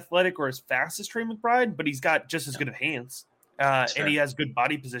purely athletic or as fast as Trey McBride, but he's got just as good of hands, and he has good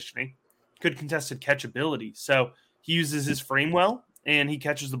body positioning, good contested catchability. So he uses his frame well, and he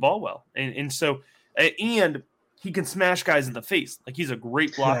catches the ball well, and so. And he can smash guys in the face. Like, he's a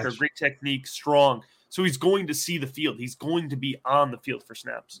great blocker, great technique, strong. So he's going to see the field. He's going to be on the field for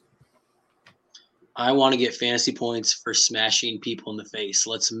snaps. I want to get fantasy points for smashing people in the face.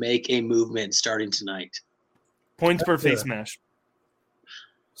 Let's make a movement starting tonight. Points for face smash.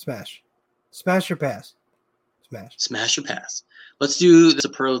 Smash. Smash or pass. Smash. Smash or pass. Let's do the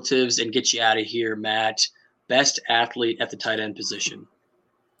superlatives and get you out of here, Matt. Best athlete at the tight end position.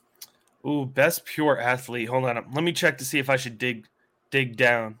 Ooh, best pure athlete. Hold on. Let me check to see if I should dig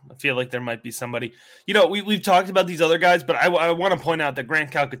down. I feel like there might be somebody. We've talked about these other guys, but I want to point out that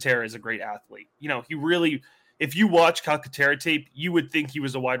Grant Calcaterra is a great athlete. He really, if you watch Calcaterra tape, you would think he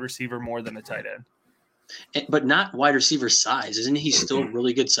was a wide receiver more than a tight end. But not wide receiver size. Isn't he still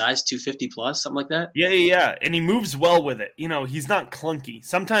really good size, 250 plus, something like that? Yeah. And he moves well with it. He's not clunky.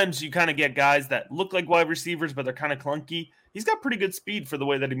 Sometimes you kind of get guys that look like wide receivers, but they're kind of clunky. He's got pretty good speed for the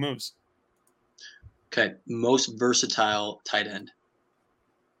way that he moves. Okay, most versatile tight end.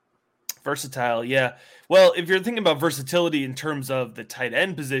 Versatile, yeah. Well, if you're thinking about versatility in terms of the tight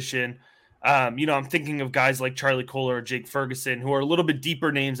end position, I'm thinking of guys like Charlie Kohler or Jake Ferguson, who are a little bit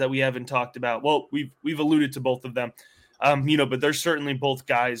deeper names that we haven't talked about. Well, we've alluded to both of them, but there's certainly both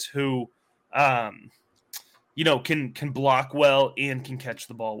guys who, can block well and can catch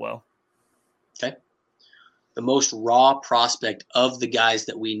the ball well. Okay. The most raw prospect of the guys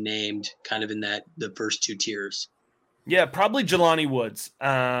that we named kind of in the first two tiers. Yeah, probably Jelani Woods,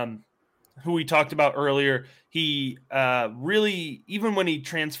 who we talked about earlier. He really, even when he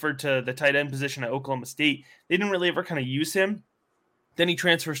transferred to the tight end position at Oklahoma State, they didn't really ever kind of use him. Then he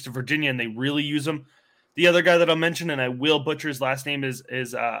transfers to Virginia and they really use him. The other guy that I'll mention, and I will butcher his last name, is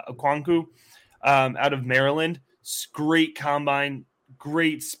Okwanku out of Maryland. Great combine,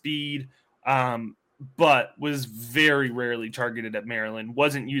 great speed, but was very rarely targeted at Maryland,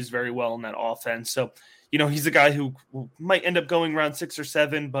 wasn't used very well in that offense. So, he's a guy who might end up going around 6 or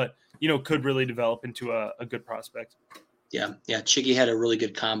 7, but, could really develop into a good prospect. Yeah. Chiggy had a really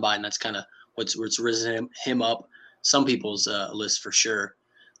good combine. That's kind of what's risen him up some people's list for sure.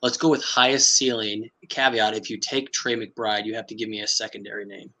 Let's go with highest ceiling. Caveat, if you take Trey McBride, you have to give me a secondary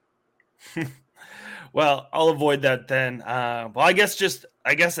name. Well, I'll avoid that then. I guess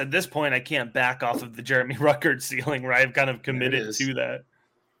at this point I can't back off of the Jeremy Ruckert ceiling, where I've kind of committed to that.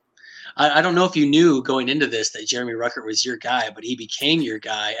 I don't know if you knew going into this that Jeremy Ruckert was your guy, but he became your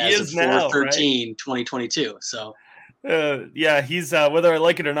guy as of 4/13, 2022. So, he's whether I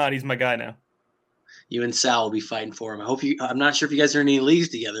like it or not, he's my guy now. You and Sal will be fighting for him. I'm not sure if you guys are in any leagues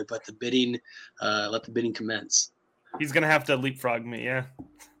together, but the bidding, let the bidding commence. He's gonna have to leapfrog me, yeah.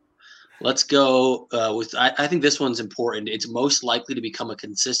 Let's go with. I think this one's important. It's most likely to become a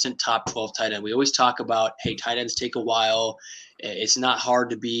consistent top 12 tight end. We always talk about, hey, tight ends take a while. It's not hard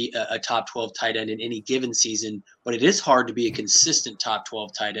to be a top 12 tight end in any given season, but it is hard to be a consistent top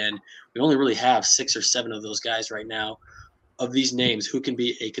 12 tight end. We only really have 6 or 7 of those guys right now. Of these names, who can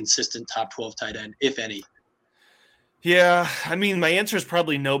be a consistent top 12 tight end, if any? Yeah, I mean, my answer is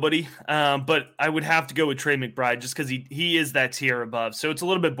probably nobody, but I would have to go with Trey McBride just because he is that tier above. So it's a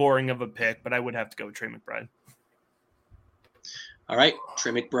little bit boring of a pick, but I would have to go with Trey McBride. All right,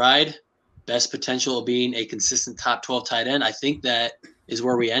 Trey McBride, best potential of being a consistent top 12 tight end. I think that is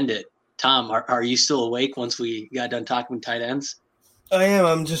where we end it. Tom, are you still awake once we got done talking tight ends? I am.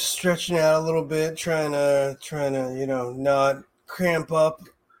 I'm just stretching out a little bit, trying to not cramp up.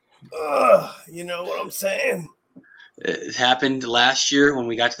 You know what I'm saying? It happened last year when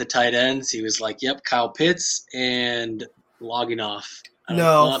we got to the tight ends. He was like, yep, Kyle Pitts, and logging off.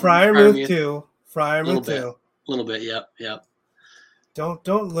 No, Fryermuth too. Fryermuth too. A little bit, yep.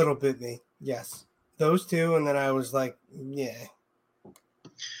 Don't little bit me. Yes. Those two, and then I was like, yeah.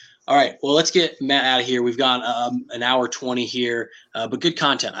 All right, well, let's get Matt out of here. We've gone an hour 20 here, but good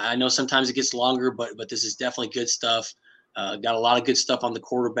content. I know sometimes it gets longer, but this is definitely good stuff. Got a lot of good stuff on the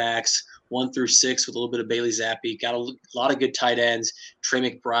quarterbacks, 1 through 6 with a little bit of Bailey Zappi. Got a lot of good tight ends. Trey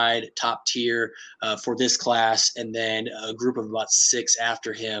McBride, top tier for this class, and then a group of about 6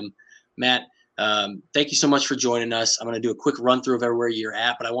 after him. Matt, thank you so much for joining us. I'm going to do a quick run through of everywhere you're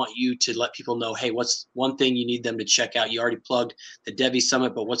at, but I want you to let people know, hey, what's one thing you need them to check out? You already plugged the Debbie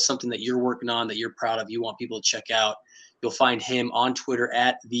Summit, but what's something that you're working on that you're proud of, you want people to check out? You'll find him on Twitter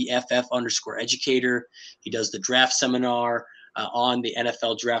at @TheFF_educator. He does the draft seminar on the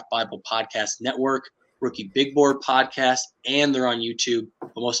NFL Draft Bible Podcast Network, Rookie Big Board Podcast, and they're on YouTube.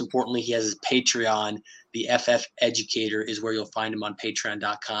 But most importantly, he has his Patreon. The FF Educator is where you'll find him on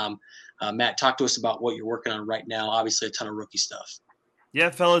patreon.com. Matt, talk to us about what you're working on right now. Obviously, a ton of rookie stuff.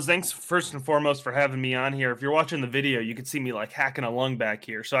 Yeah, fellas, thanks first and foremost for having me on here. If you're watching the video, you can see me like hacking a lung back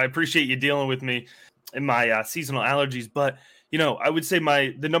here. So I appreciate you dealing with me and my seasonal allergies. But, I would say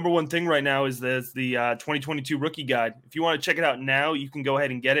the number one thing right now is the 2022 rookie guide. If you want to check it out now, you can go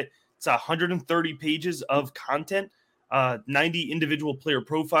ahead and get it. It's 130 pages of content, 90 individual player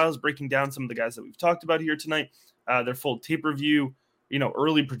profiles breaking down some of the guys that we've talked about here tonight, their full tape review,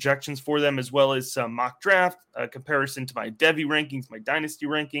 early projections for them, as well as some mock draft, comparison to my Devy rankings, my dynasty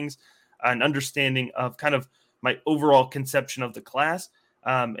rankings, an understanding of kind of my overall conception of the class.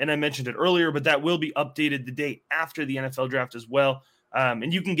 And I mentioned it earlier, but that will be updated the day after the NFL draft as well.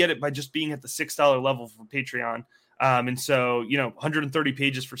 And you can get it by just being at the $6 level for Patreon. And so, 130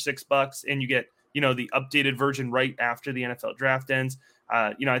 pages for $6, and you get, the updated version right after the NFL draft ends.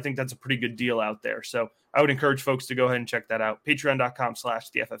 I think that's a pretty good deal out there. So I would encourage folks to go ahead and check that out.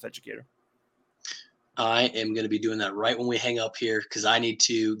 Patreon.com/TheFFeducator. I am going to be doing that right when we hang up here, because I need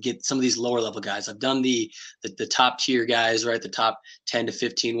to get some of these lower level guys. I've done the top tier guys, right? The top 10 to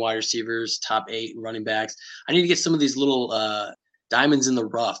 15 wide receivers, top 8 running backs. I need to get some of these little diamonds in the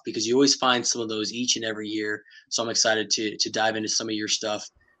rough, because you always find some of those each and every year. So I'm excited to dive into some of your stuff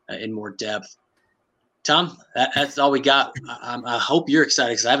in more depth. Tom, that's all we got. I hope you're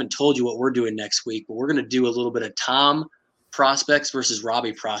excited, because I haven't told you what we're doing next week, but we're going to do a little bit of Tom prospects versus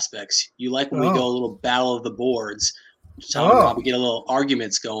Robbie prospects. You like when we go a little battle of the boards. Tom and Robbie get a little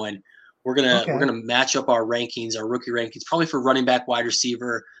arguments going. We're gonna match up our rankings, our rookie rankings, probably for running back, wide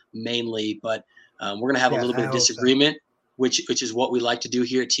receiver mainly, but we're gonna have a little bit of disagreement, which is what we like to do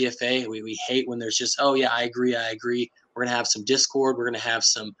here at TFA. We hate when there's just, oh yeah, I agree. We're gonna have some discord. We're gonna have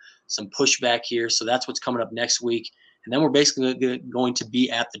some pushback here. So that's what's coming up next week, and then we're basically going to be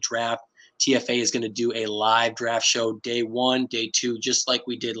at the draft. TFA is going to do a live draft show day 1, day 2, just like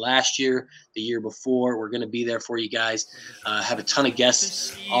we did last year, the year before. We're going to be there for you guys. Have a ton of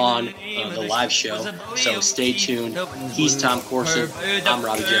guests on the live show, so stay tuned. He's Tom Corson. I'm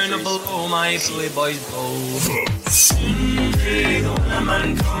Robbie Jeffries.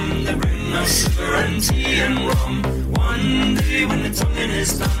 One day when the tonguing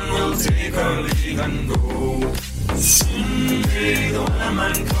is done, we'll take our leave and go. Someday the weather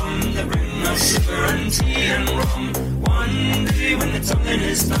man come to bring us sugar and tea and rum. One day when the tonguing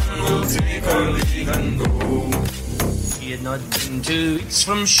is done, we'll take our leave and go. He had not been 2 weeks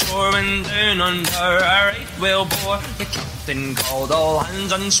from shore when down under a right whale bore. The captain called all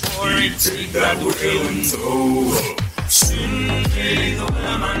hands and swore he'd take that whale in tow. Someday the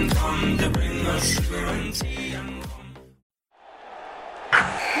weather man come to bring us sugar and tea and rum.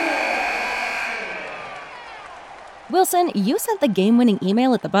 Wilson, you sent the game-winning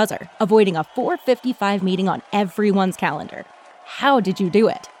email at the buzzer, avoiding a 4:55 meeting on everyone's calendar. How did you do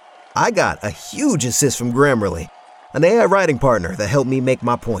it? I got a huge assist from Grammarly, an AI writing partner that helped me make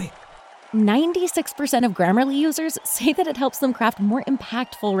my point. 96% of Grammarly users say that it helps them craft more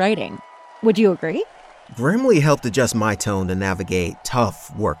impactful writing. Would you agree? Grammarly helped adjust my tone to navigate tough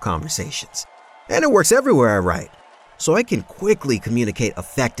work conversations. And it works everywhere I write, so I can quickly communicate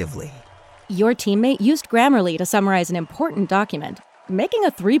effectively. Your teammate used Grammarly to summarize an important document, making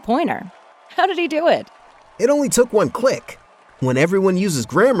a 3-pointer. How did he do it? It only took 1 click. When everyone uses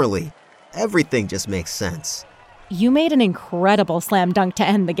Grammarly, everything just makes sense. You made an incredible slam dunk to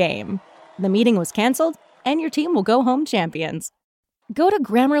end the game. The meeting was canceled, and your team will go home champions. Go to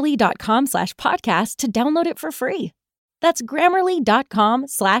Grammarly.com/podcast to download it for free. That's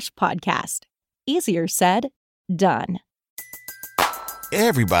Grammarly.com/podcast. Easier said, done.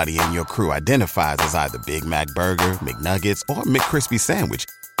 Everybody in your crew identifies as either Big Mac Burger, McNuggets, or McCrispy Sandwich.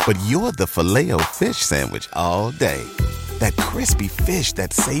 But you're the Filet-O-Fish Sandwich all day. That crispy fish,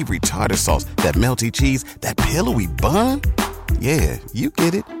 that savory tartar sauce, that melty cheese, that pillowy bun. Yeah, you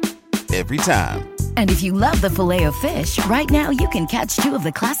get it. Every time. And if you love the Filet-O-Fish, right now you can catch 2 of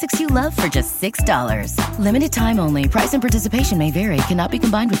the classics you love for just $6. Limited time only. Price and participation may vary. Cannot be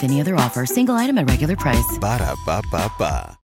combined with any other offer. Single item at regular price. Ba-da-ba-ba-ba.